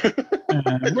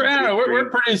 We're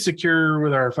pretty secure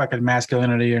with our fucking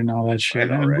masculinity and all that shit,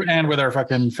 and with our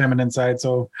fucking feminine side.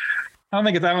 So I don't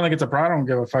think it's a problem. I don't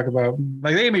give a fuck about,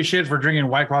 like, they gave me shit for drinking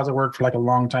White Claws at work for like a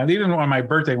long time. Even on my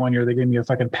birthday one year, they gave me a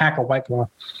fucking pack of White Claw,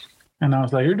 and I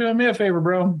was like, "You're doing me a favor,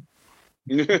 bro."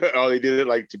 Oh, they did it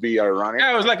like to be ironic.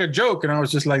 Yeah, it was like a joke, and I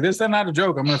was just like, "This is not a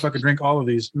joke. I'm gonna fucking drink all of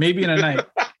these, maybe in a night."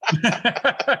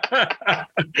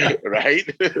 Right?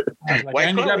 Like,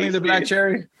 and you got me the black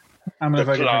cherry. I'm gonna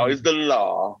the law is the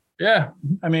law. Yeah,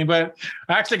 I mean, but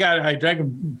I drank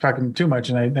them fucking too much,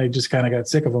 and I just kind of got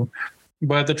sick of them.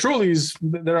 But the Trulies,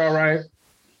 they're all right.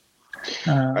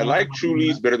 I like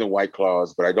Trulies better than White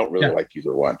Claws, but I don't really like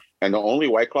either one. And the only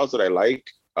White Claws that I like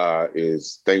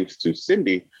is, thanks to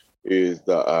Cindy, is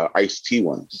the iced tea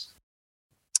ones.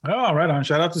 Oh, right on.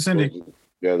 Shout out to Cindy.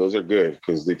 Those are good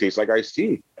because they taste like iced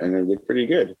tea, and they're pretty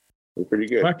good. They're pretty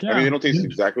good. Fuck yeah. I mean, they don't taste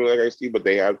exactly like iced tea, but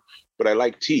I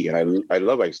like tea, and I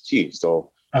love iced tea.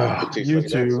 So you like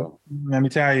too. Let me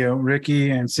tell you, Ricky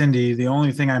and Cindy, the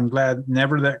only thing I'm glad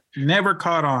never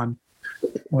caught on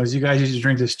was you guys used to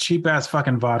drink this cheap ass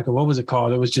fucking vodka. What was it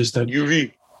called? It was just a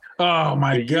UV. Oh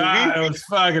my God, it was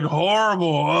fucking horrible.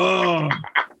 Oh.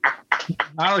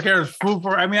 I don't care if it's food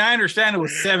for. I mean, I understand it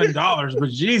was $7, but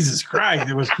Jesus Christ,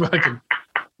 it was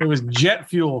jet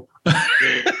fuel.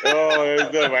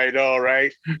 I know,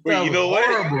 right? But you know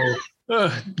horrible.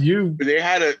 What? They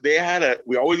had a.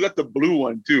 We always got the blue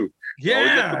one too. Yeah,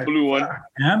 always got the blue one.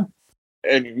 Yeah.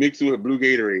 And mix it with blue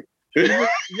Gatorade.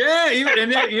 Yeah,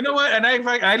 and then, you know what? And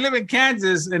I live in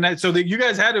Kansas, and so you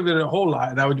guys had it a whole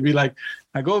lot. And I would be like,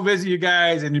 I go visit you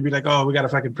guys, and you'd be like, "Oh, we got a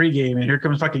fucking pregame, and here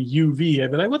comes fucking UV."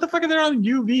 I'd be like, "What the fuck are they on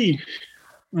UV?"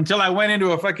 Until I went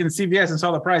into a fucking CVS and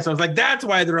saw the price, I was like, "That's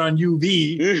why they're on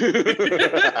UV."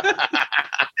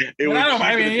 Hey,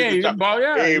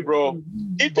 bro,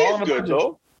 it tastes good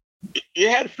though. It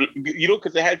had,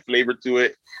 because it had flavor to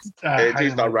it. And it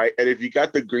tastes all right. And if you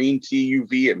got the green tea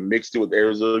UV and mixed it with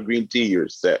Arizona green tea, you're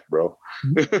set, bro.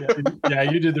 Yeah,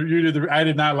 you did the. I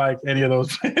did not like any of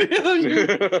those.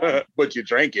 But you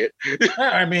drank it.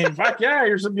 I mean, fuck yeah,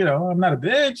 I'm not a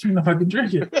bitch. I'm gonna fucking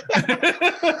drink it.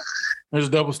 There's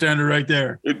a double standard right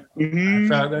there. Mm-hmm. I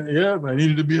thought that, I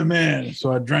needed to be a man,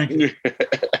 so I drank it.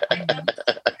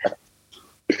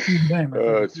 Damn,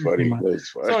 it's funny. It's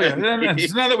funny. So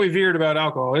it's not that we veered about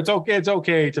alcohol. It's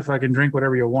okay to fucking drink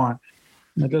whatever you want.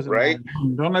 It doesn't matter.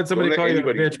 Don't let somebody call you a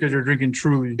bitch because you're drinking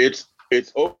Truly. It's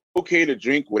okay to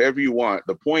drink whatever you want.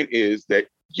 The point is that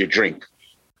you drink.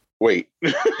 Wait.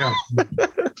 Yeah,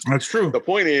 that's true. The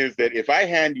point is that if I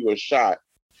hand you a shot,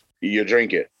 you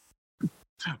drink it.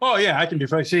 Oh yeah, I can be.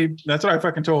 See, that's what I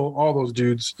fucking told all those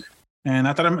dudes. And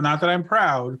not that I'm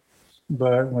proud.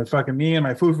 But with fucking me and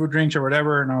my food drinks or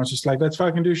whatever, and I was just like, let's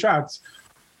fucking do shots.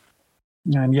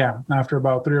 And yeah, after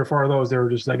about 3 or 4 of those, they were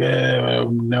just like,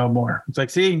 no more. It's like,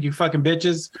 see, you fucking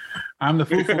bitches, I'm the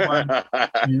foo one.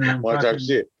 Want to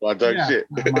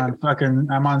talk shit?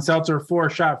 I'm on seltzer 4,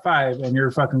 shot 5, and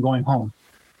you're fucking going home.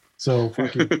 So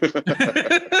fuck you.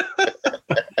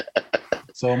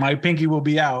 So my pinky will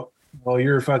be out while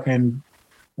you're fucking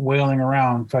wailing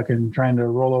around, fucking trying to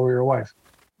roll over your wife.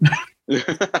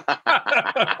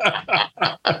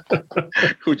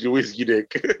 Who's your whiskey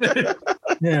dick?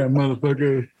 Yeah,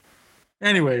 motherfucker.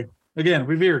 Anyway, again,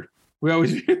 we veered. We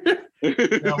always veer.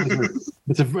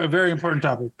 It's a very important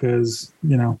topic because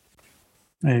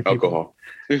hey, alcohol.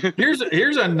 here's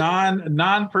a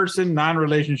non-person,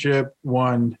 non-relationship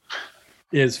one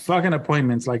is fucking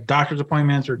appointments, like doctor's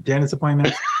appointments or dentist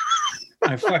appointments.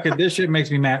 This shit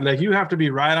makes me mad. Like, you have to be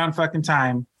right on fucking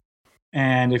time.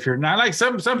 And if you're not, like,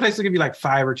 some places give you like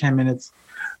 5 or 10 minutes,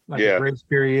 like a grace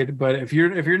period. But if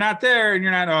you're not there and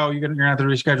you're not, you're gonna have to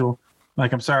reschedule.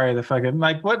 Like, I'm sorry, the fucking,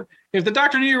 like, what if the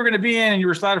doctor knew you were going to be in and you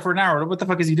were slotted for an hour? What the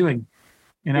fuck is he doing?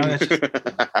 You know, that's just,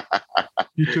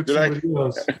 you took somebody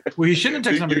else. Well, he shouldn't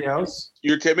have took somebody else.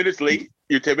 You're 10 minutes late.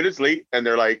 And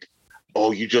they're like,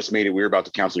 oh, you just made it. We were about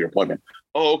to cancel your appointment.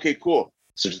 Oh, okay, cool.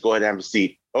 So just go ahead and have a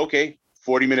seat. Okay.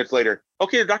 40 minutes later.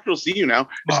 Okay, the doctor will see you now.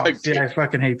 I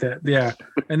fucking hate that. Yeah.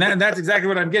 And that's exactly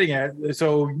what I'm getting at.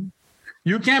 So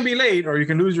you can be late or you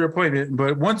can lose your appointment.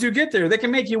 But once you get there, they can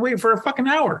make you wait for a fucking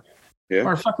hour. Yeah.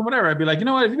 Or fucking whatever. I'd be like, you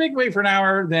know what? If you make me wait for an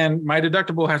hour, then my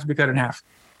deductible has to be cut in half.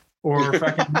 Or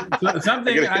fucking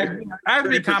something. I have to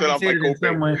be compensated in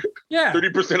some way. Yeah.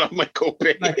 30% off my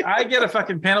copay. Like, I get a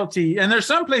fucking penalty. And there's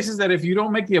some places that if you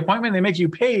don't make the appointment, they make you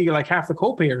pay like half the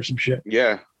copay or some shit.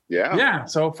 Yeah. Yeah.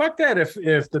 So fuck that.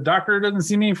 If the doctor doesn't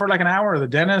see me for like an hour or the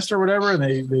dentist or whatever,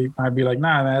 and I'd be like,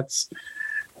 nah,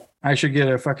 I should get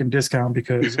a fucking discount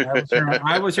because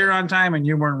I was here on time and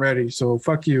you weren't ready. So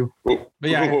fuck you. But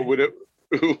yeah.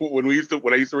 When I used to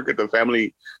work at the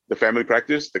family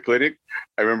practice, the clinic,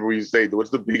 I remember we used to say, what's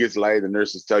the biggest lie the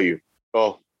nurses tell you?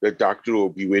 Oh, the doctor will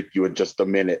be with you in just a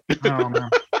minute. Oh, man.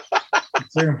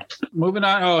 So, moving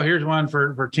on. Oh, here's one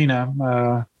for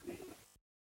Tina.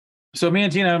 So me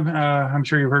and Tina, I'm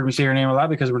sure you've heard me say her name a lot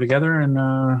because we're together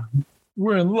and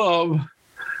we're in love.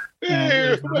 And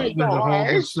there's a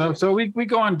whole stuff. So we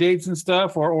go on dates and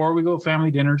stuff, or we go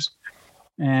family dinners,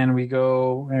 and we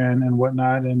go and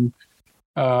whatnot. And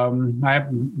I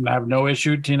have no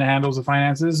issue. Tina handles the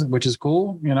finances, which is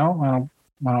cool. You know,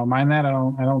 I don't mind that. I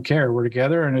don't care. We're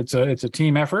together, and it's a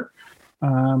team effort.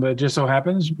 But it just so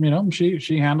happens, you know,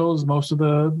 she handles most of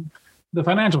the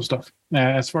financial stuff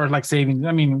as far as like savings.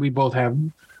 I mean, we both have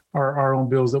our own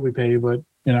bills that we pay, but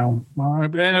you know,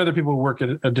 and other people work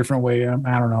a different way. I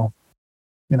don't know.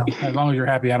 You know, as long as you're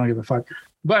happy, I don't give a fuck.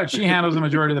 But she handles the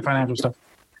majority of the financial stuff,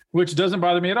 which doesn't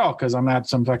bother me at all because I'm not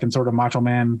some fucking sort of macho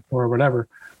man or whatever.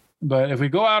 But if we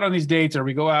go out on these dates or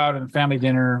we go out and family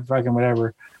dinner, fucking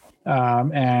whatever,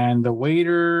 and the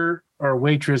waiter or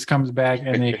waitress comes back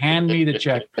and they hand me the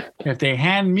check. If they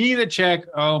hand me the check,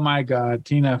 oh my God,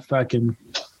 Tina fucking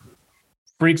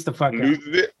freaks the fuck out.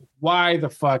 Why the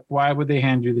fuck? Why would they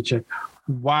hand you the check?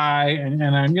 Why? And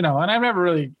I'm, you know, and I've never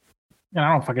really, you know,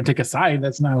 I don't fucking take a side.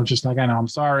 That's not just like, I know, I'm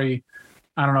sorry.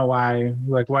 I don't know why.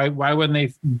 Like, why wouldn't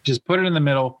they just put it in the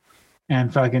middle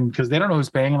and fucking, because they don't know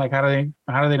who's paying. Like, how do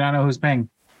they not know who's paying?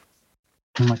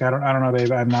 I'm like, I don't know,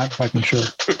 babe. I'm not fucking sure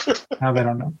how they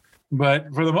don't know.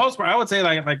 But for the most part, I would say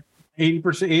like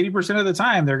 80% of the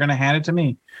time, they're going to hand it to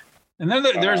me. And then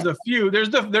there's a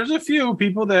few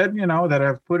people that, you know, that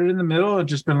have put it in the middle and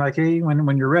just been like, hey,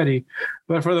 when you're ready.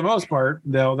 But for the most part,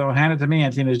 they'll hand it to me.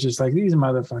 And Tina's just like, these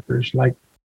motherfuckers, like,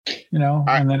 you know.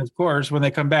 And then of course, when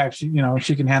they come back, she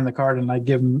can hand the card and like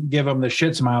give them the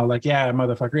shit smile, like, yeah,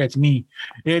 motherfucker, it's me,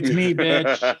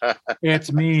 bitch,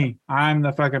 it's me. I'm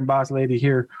the fucking boss lady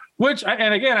here. Which,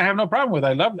 and again, I have no problem with.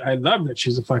 I love that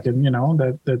she's a fucking, you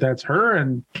know, that's her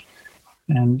and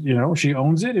you know, she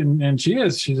owns it and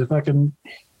she's a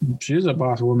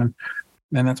boss woman,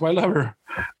 and that's why I love her.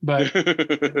 But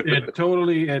it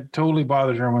totally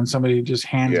bothers her when somebody just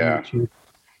hands it to you.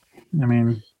 I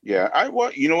mean, yeah,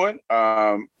 you know what?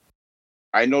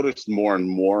 I noticed more and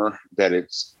more that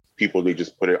it's people, they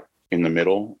just put it in the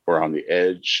middle or on the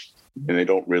edge, and they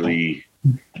don't really,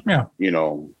 you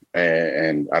know.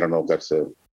 And I don't know if that's a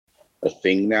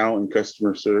thing now in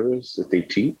customer service that they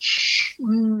teach.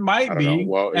 Might be,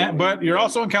 well, but you're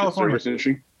also in California.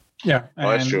 Yeah,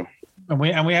 that's true. And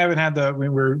we haven't had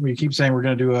we keep saying we're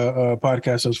going to do a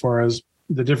podcast as far as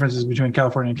the differences between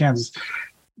California and Kansas.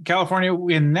 California,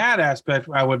 in that aspect,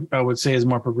 I would say is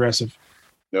more progressive.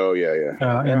 Oh yeah.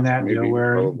 In that, maybe, you know,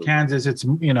 where probably. In Kansas, it's,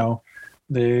 you know,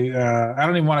 I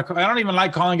don't even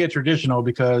like calling it traditional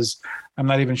because I'm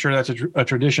not even sure that's a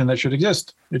tradition that should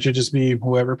exist. It should just be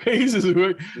whoever pays is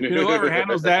whoever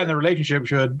handles that in the relationship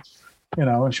should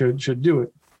do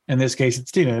it. In this case,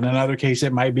 it's Tina. In another case,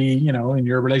 it might be, you know, in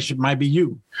your relationship, it might be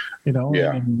you. You know,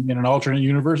 in an alternate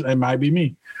universe, it might be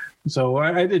me. So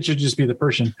it should just be the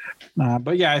person.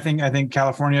 But yeah, I think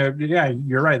California. Yeah,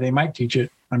 you're right. They might teach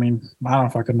it. I mean, I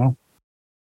don't fucking know.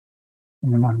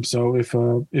 So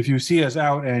if you see us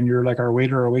out and you're like our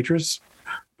waiter or waitress,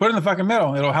 put it in the fucking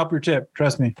middle. It'll help your tip.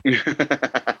 Trust me. What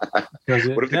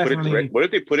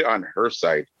if they put it on her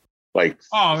side? Like,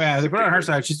 oh man, they put it on her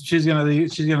side. She's gonna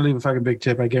leave a fucking big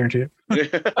tip. I guarantee it.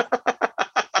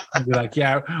 I'd be like,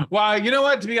 yeah. Well, you know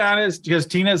what? To be honest, because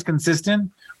Tina is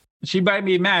consistent, she might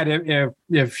be mad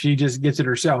if she just gets it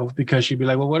herself, because she'd be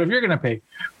like, well, what if you're gonna pay?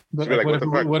 But Like,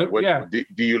 what if, yeah.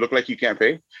 Do you look like you can't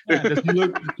pay? Yeah,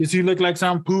 does he look like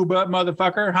some poo butt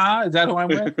motherfucker? Huh? Is that who I'm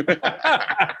with?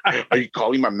 Are you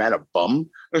calling my man a bum?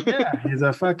 Yeah, he's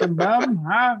a fucking bum.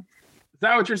 Huh? Is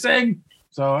that what you're saying?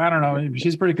 So I don't know.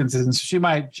 She's pretty consistent. So she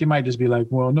might just be like,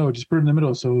 well, no, just put it in the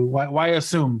middle. So why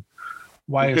assume?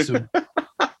 Why assume?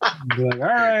 Be like, all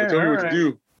right, Tell me all what right.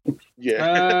 to do.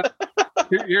 Yeah.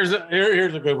 Here's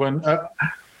a good one.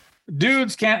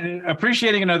 Dudes can't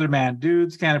appreciating another man.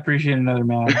 Dudes can't appreciate another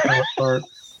man,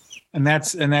 and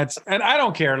I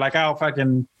don't care. Like I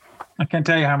can't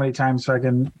tell you how many times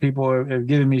fucking people have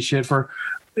given me shit for,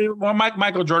 well,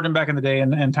 Michael Jordan back in the day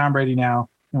and Tom Brady now,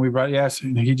 and we brought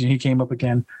he came up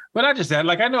again. But I just said,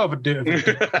 like, I know if a dude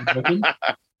looking,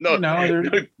 No, no,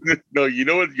 you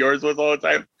know what yours was all the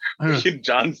time?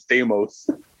 John Stamos.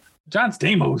 John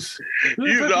Stamos.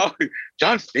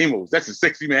 John Stamos. That's a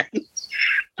sexy man.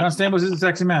 John Stamos is a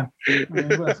sexy man.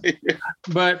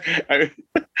 But I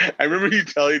remember you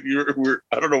telling we're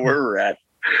I don't know where we're at.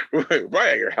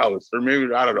 Right at your house, or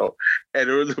maybe I don't know. And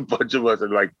there was a bunch of us,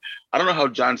 and like, I don't know how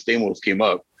John Stamos came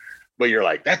up, but you're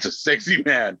like, that's a sexy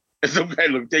man. And some guy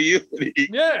looked at you. And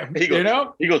he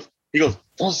goes, he goes,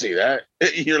 don't say that.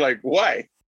 And you're like, why?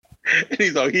 And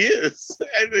he's like, he is.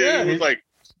 And then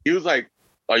he was like,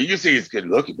 oh, you can say he's good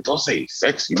looking, but don't say he's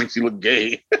sexy. He makes you look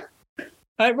gay.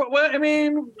 I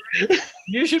mean,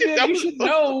 you should know. That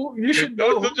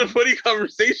was such a funny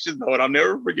conversation, though, and I'll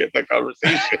never forget that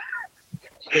conversation.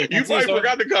 You probably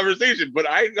forgot the conversation, but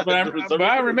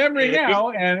I'm remembering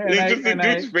now, and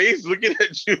dude's face looking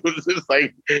at you was just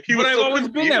like he was. But I've always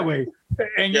been that way,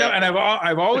 and and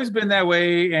I've always been that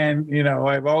way, and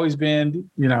I've always been,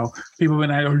 people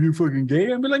been like, "Are you fucking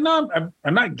gay?" I'd be like, "No,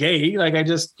 I'm not gay. Like I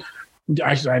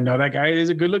know that guy is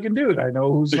a good looking dude. I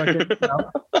know who's fucking."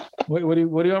 What do you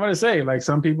want me to say? Like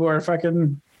some people are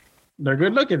fucking, they're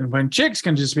good looking. When chicks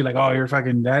can just be like, "Oh, you're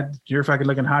fucking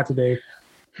looking hot today."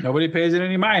 Nobody pays it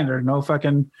any mind. There's no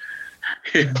fucking.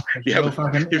 If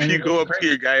you go up to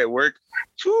your guy at work,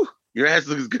 whew, your ass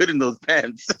looks good in those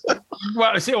pants.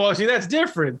 Well, see, that's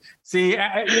different. See,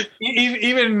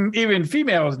 even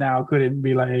females now couldn't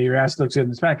be like, hey, your ass looks good in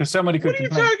this pants, because somebody could. What are you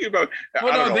talking about?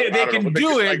 Well, no, they can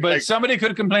do it, but somebody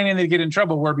could complain and they get in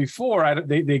trouble. Where before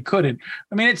they couldn't.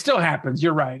 I mean, it still happens.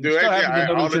 You're right. Dude,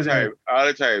 all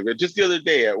the time. But just the other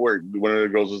day at work, one of the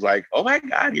girls was like, "Oh my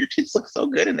God, your tits look so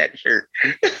good in that shirt."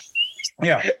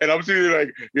 Yeah, and I'm sitting there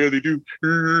like, "Yeah, they do."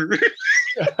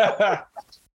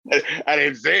 I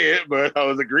didn't say it, but I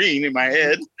was agreeing in my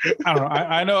head. I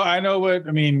don't know. I know what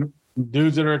I mean.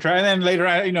 Dudes that are attractive, and then later,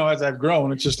 as I've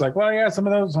grown, it's just like, well, yeah,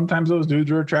 sometimes those dudes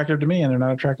are attractive to me, and they're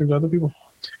not attractive to other people.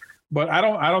 But I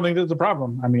don't think that's a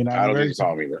problem. I mean, I don't think it's a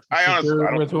problem either. I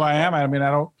honestly, with who I am. I mean,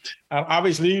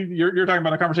 obviously, you're talking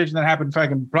about a conversation that happened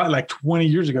fucking probably like 20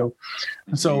 years ago.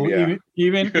 So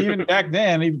even back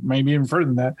then, maybe even further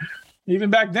than that, even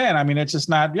back then, I mean, it's just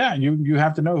not. Yeah, you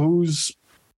have to know who's.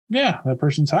 Yeah, that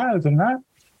person's hot. If they're not.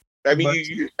 I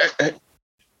mean,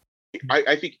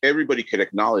 I think everybody could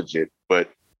acknowledge it, but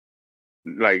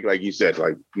like you said,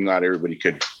 like not everybody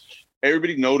could.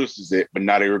 Everybody notices it, but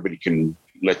not everybody can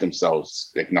let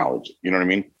themselves acknowledge it. You know what I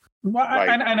mean? Well,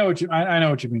 I know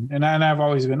what you mean, and I've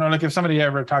always been. Or like if somebody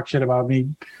ever talks shit about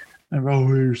me, and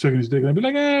you're sucking his dick, I'd be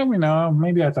like,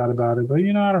 maybe I thought about it, but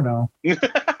I don't know.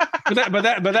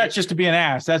 But that's just to be an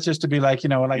ass. That's just to be like, I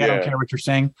don't care what you're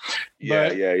saying. Yeah.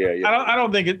 I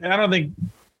don't think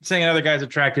saying another guy's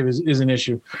attractive is an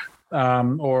issue,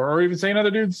 or even saying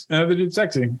another dude's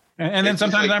sexy. And then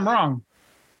sometimes I'm wrong.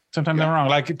 I'm wrong.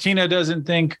 Like Tina doesn't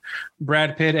think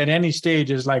Brad Pitt at any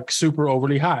stage is like super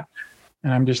overly hot,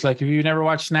 and I'm just like, if you never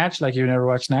watched Snatch, what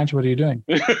are you doing?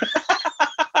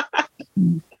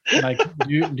 Like,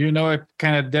 do you know what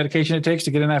kind of dedication it takes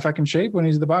to get in that fucking shape when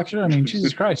he's the boxer? I mean,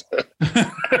 Jesus Christ.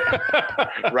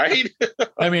 Right?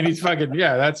 I mean, he's fucking,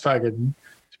 that's fucking,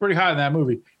 it's pretty hot in that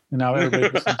movie. And now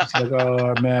everybody's just like,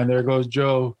 oh man, there goes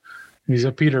Joe. He's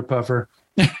a Peter Puffer.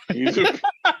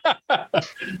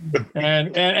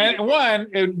 and one,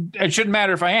 it shouldn't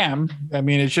matter if I am. I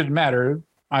mean, it shouldn't matter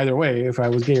either way if I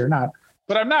was gay or not.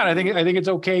 But I'm not. I think it's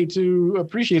okay to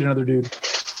appreciate another dude.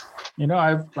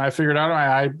 I figured out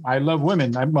I love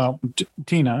women.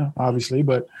 Tina obviously,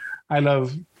 but I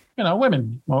love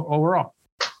women overall.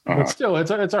 But still,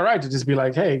 it's all right to just be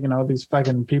like, hey, these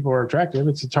fucking people are attractive.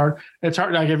 It's hard. It's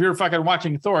hard. Like if you're fucking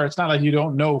watching Thor, it's not like you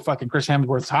don't know fucking Chris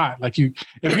Hemsworth's hot. Like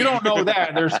if you don't know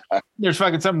that, there's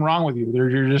fucking something wrong with you.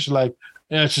 You're just like,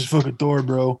 yeah, it's just fucking Thor,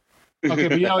 bro. Okay,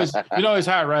 but he's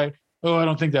hot, right? Oh, I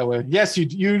don't think that way. Yes,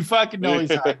 you fucking know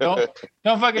he's hot.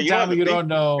 Don't fucking tell me you don't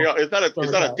know. It's not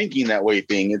a thinking that way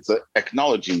thing. It's a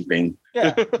acknowledging thing.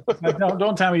 Yeah.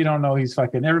 Don't tell me you don't know he's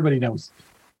fucking. Everybody knows.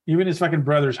 Even his fucking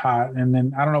brother's hot. And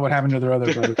then I don't know what happened to their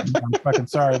other brother. I'm fucking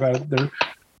sorry about it.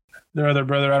 Their other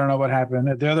brother, I don't know what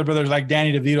happened. The other brother's like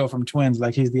Danny DeVito from Twins,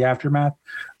 like he's the aftermath.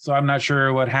 So I'm not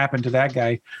sure what happened to that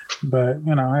guy, but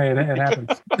hey, it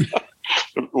happens.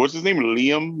 What's his name?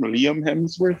 Liam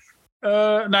Hemsworth.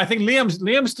 No, I think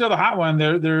Liam's still the hot one.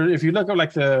 There. If you look up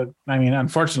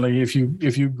unfortunately, if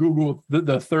you Google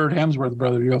the third Hemsworth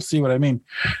brother, you'll see what I mean.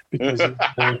 Because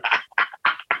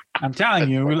I'm telling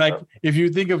you, like if you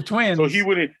think of twins, so he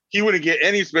wouldn't get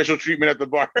any special treatment at the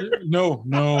bar. No.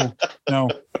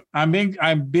 I'm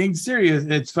being serious.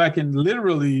 It's fucking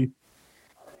literally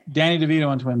Danny DeVito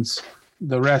on Twins.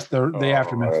 The rest, the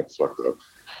aftermath. That's fucked up.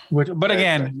 But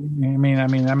again, I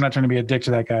mean, I'm not trying to be a dick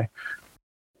to that guy.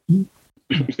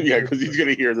 Yeah, because he's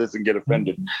gonna hear this and get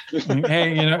offended.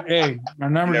 Hey, my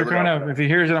numbers are coming up. If he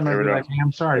hears it, I'm gonna be like, hey,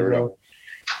 I'm sorry, bro.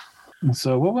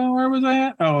 So where was I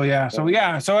at? Oh yeah. So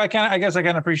I guess I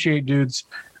can appreciate dudes.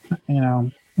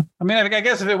 I mean, I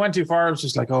guess if it went too far, it was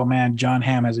just like, oh man, John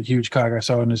Hamm has a huge cock. I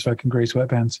saw in his fucking gray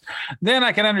sweatpants. Then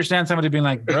I can understand somebody being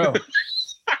like, bro,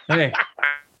 hey,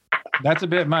 that's a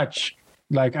bit much.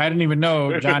 Like, I didn't even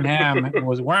know John Hamm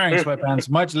was wearing sweatpants,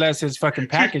 much less his fucking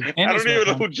package. I don't even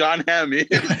know who John Hamm is.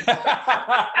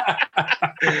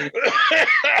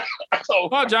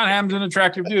 Well, John Hamm's an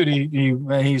attractive dude.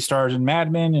 He stars in Mad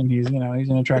Men, and he's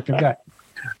an attractive guy.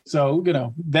 So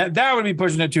that would be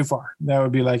pushing it too far. That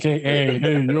would be like, hey,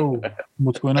 yo,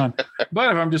 what's going on?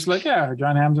 But if I'm just like, yeah,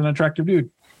 John Hamm's an attractive dude.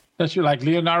 That's like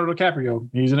Leonardo DiCaprio.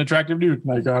 He's an attractive dude.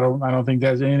 Like I don't think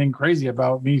there's anything crazy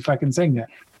about me fucking saying that.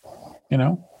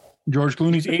 George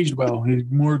Clooney's aged well. He's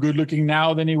more good looking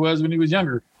now than he was when he was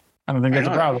younger. I don't think that's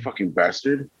a problem. Fucking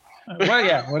bastard. Well,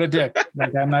 yeah, what a dick.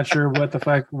 Like I'm not sure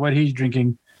what he's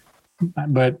drinking,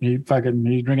 but he's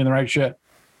drinking the right shit.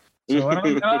 So I don't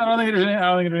think there's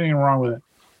anything wrong with it.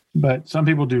 But some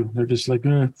people do. They're just like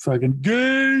fucking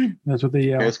gay. That's what they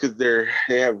yell. Yeah, it's because they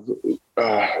have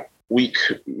weak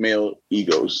male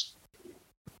egos.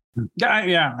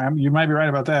 Yeah, you might be right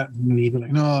about that. You'd be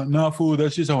like, no, fool.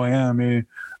 That's just how I am, man.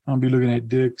 I'll be looking at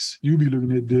dicks. You be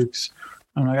looking at dicks.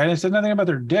 I'm like, I didn't say nothing about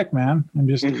their dick, man. I'm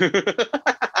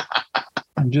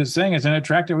just saying it's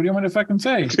unattractive. What do you want me to fucking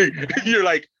say? You're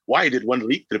like, why did one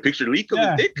leak? Did a picture leak of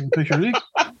the dick? The picture leak.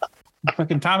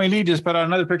 Fucking Tommy Lee just put out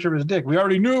another picture of his dick. We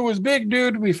already knew it was big,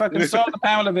 dude. We fucking saw the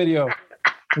Pamela video.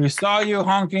 We saw you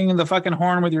honking the fucking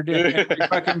horn with your dick.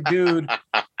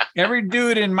 Every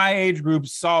dude in my age group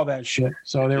saw that shit.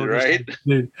 So they were right.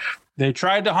 They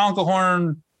tried to honk a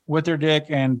horn with their dick,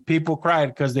 and people cried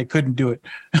because they couldn't do it.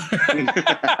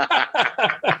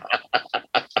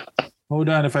 Hold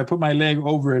on, if I put my leg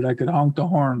over it, I could honk the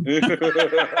horn.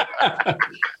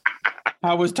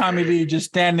 How was Tommy Lee just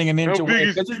standing an inch away?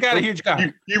 Because he's got a huge cock.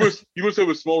 He must have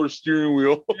a smaller steering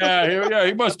wheel. Yeah,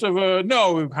 he must have.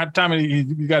 No, Tommy Lee,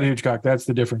 you got a huge cock. That's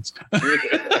the difference.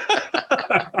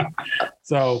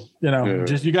 So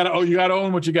just you gotta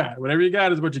own what you got. Whatever you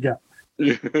got is what you got.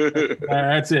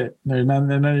 That's it. There's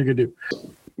nothing you can do.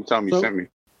 Tommy sent me.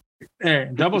 Hey,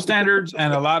 double standards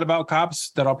and a lot about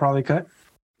cops that I'll probably cut.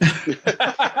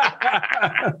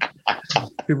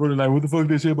 People are like, what the fuck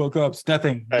they say about cops?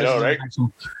 Nothing. I know, right?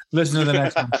 Listen to the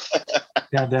next one.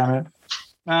 God damn it.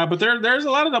 But there's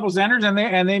a lot of double standards, and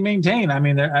they maintain. I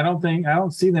mean, I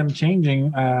don't see them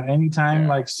changing anytime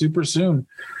like super soon.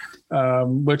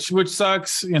 Which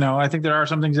sucks. I think there are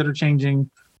some things that are changing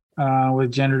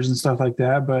with genders and stuff like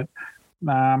that. But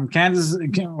Kansas,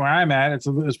 where I'm at,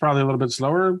 it's probably a little bit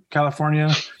slower.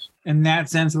 California, in that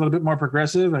sense, a little bit more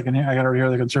progressive. I got to hear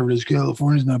the conservatives.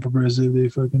 California's not progressive. They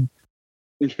fucking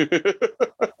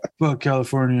fuck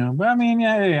California. But I mean,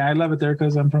 yeah, I love it there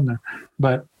because I'm from there.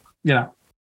 But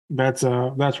that's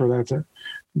where that's at.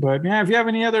 But yeah, if you have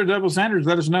any other double standards,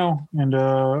 let us know. And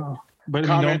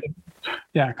comment.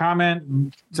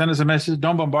 Comment, send us a message.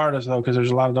 Don't bombard us though, because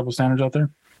there's a lot of double standards out there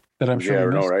that I'm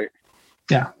sure. Yeah, I know, right?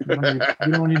 Yeah,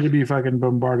 you don't need to be fucking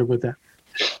bombarded with that.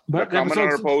 But comment on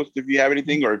our post if you have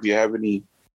anything, or if you have any.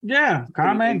 Yeah,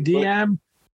 comment, DM,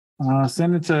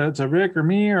 send it to Rick or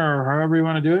me or however you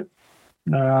want to do it.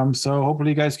 So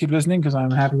hopefully you guys keep listening because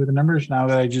I'm happy with the numbers now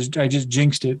that I just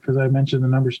jinxed it because I mentioned the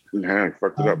numbers. Yeah, I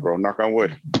fucked it up, bro. Knock on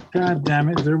wood. God damn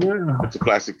it. Is there wood? It's a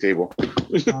plastic table.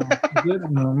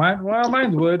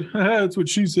 Mine's wood. That's what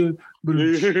she said.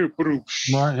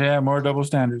 More double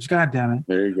standards. God damn it.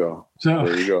 There you go.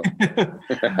 There you go.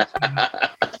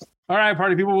 All right,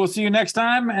 party people. We'll see you next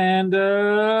time. And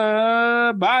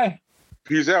bye.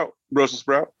 Peace out, Brussels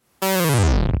sprout.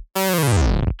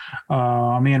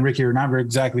 Me and Ricky are not very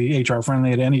exactly HR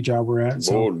friendly at any job we're at.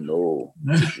 So. Oh no!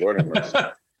 Lord have mercy.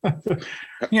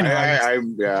 You know,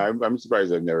 I'm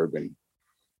surprised I've never been.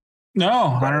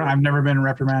 No, I don't. I've never been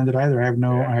reprimanded either. I have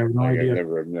no idea.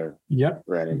 I've never Yep.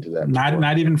 ran into that.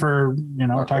 Not even for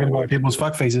talking about people's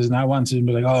fuck faces. Not once. And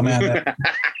be like, oh man,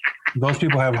 those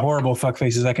people have horrible fuck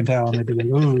faces. I can tell. And they'd be like,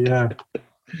 oh yeah.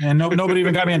 And nobody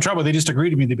even got me in trouble. They just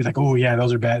agreed with me. They'd be like, oh yeah,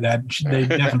 those are bad. They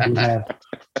definitely have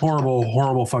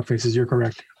horrible fuck faces. You're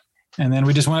correct. And then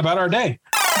we just went about our day.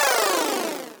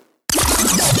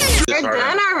 We're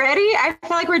done already? I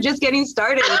feel like we're just getting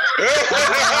started.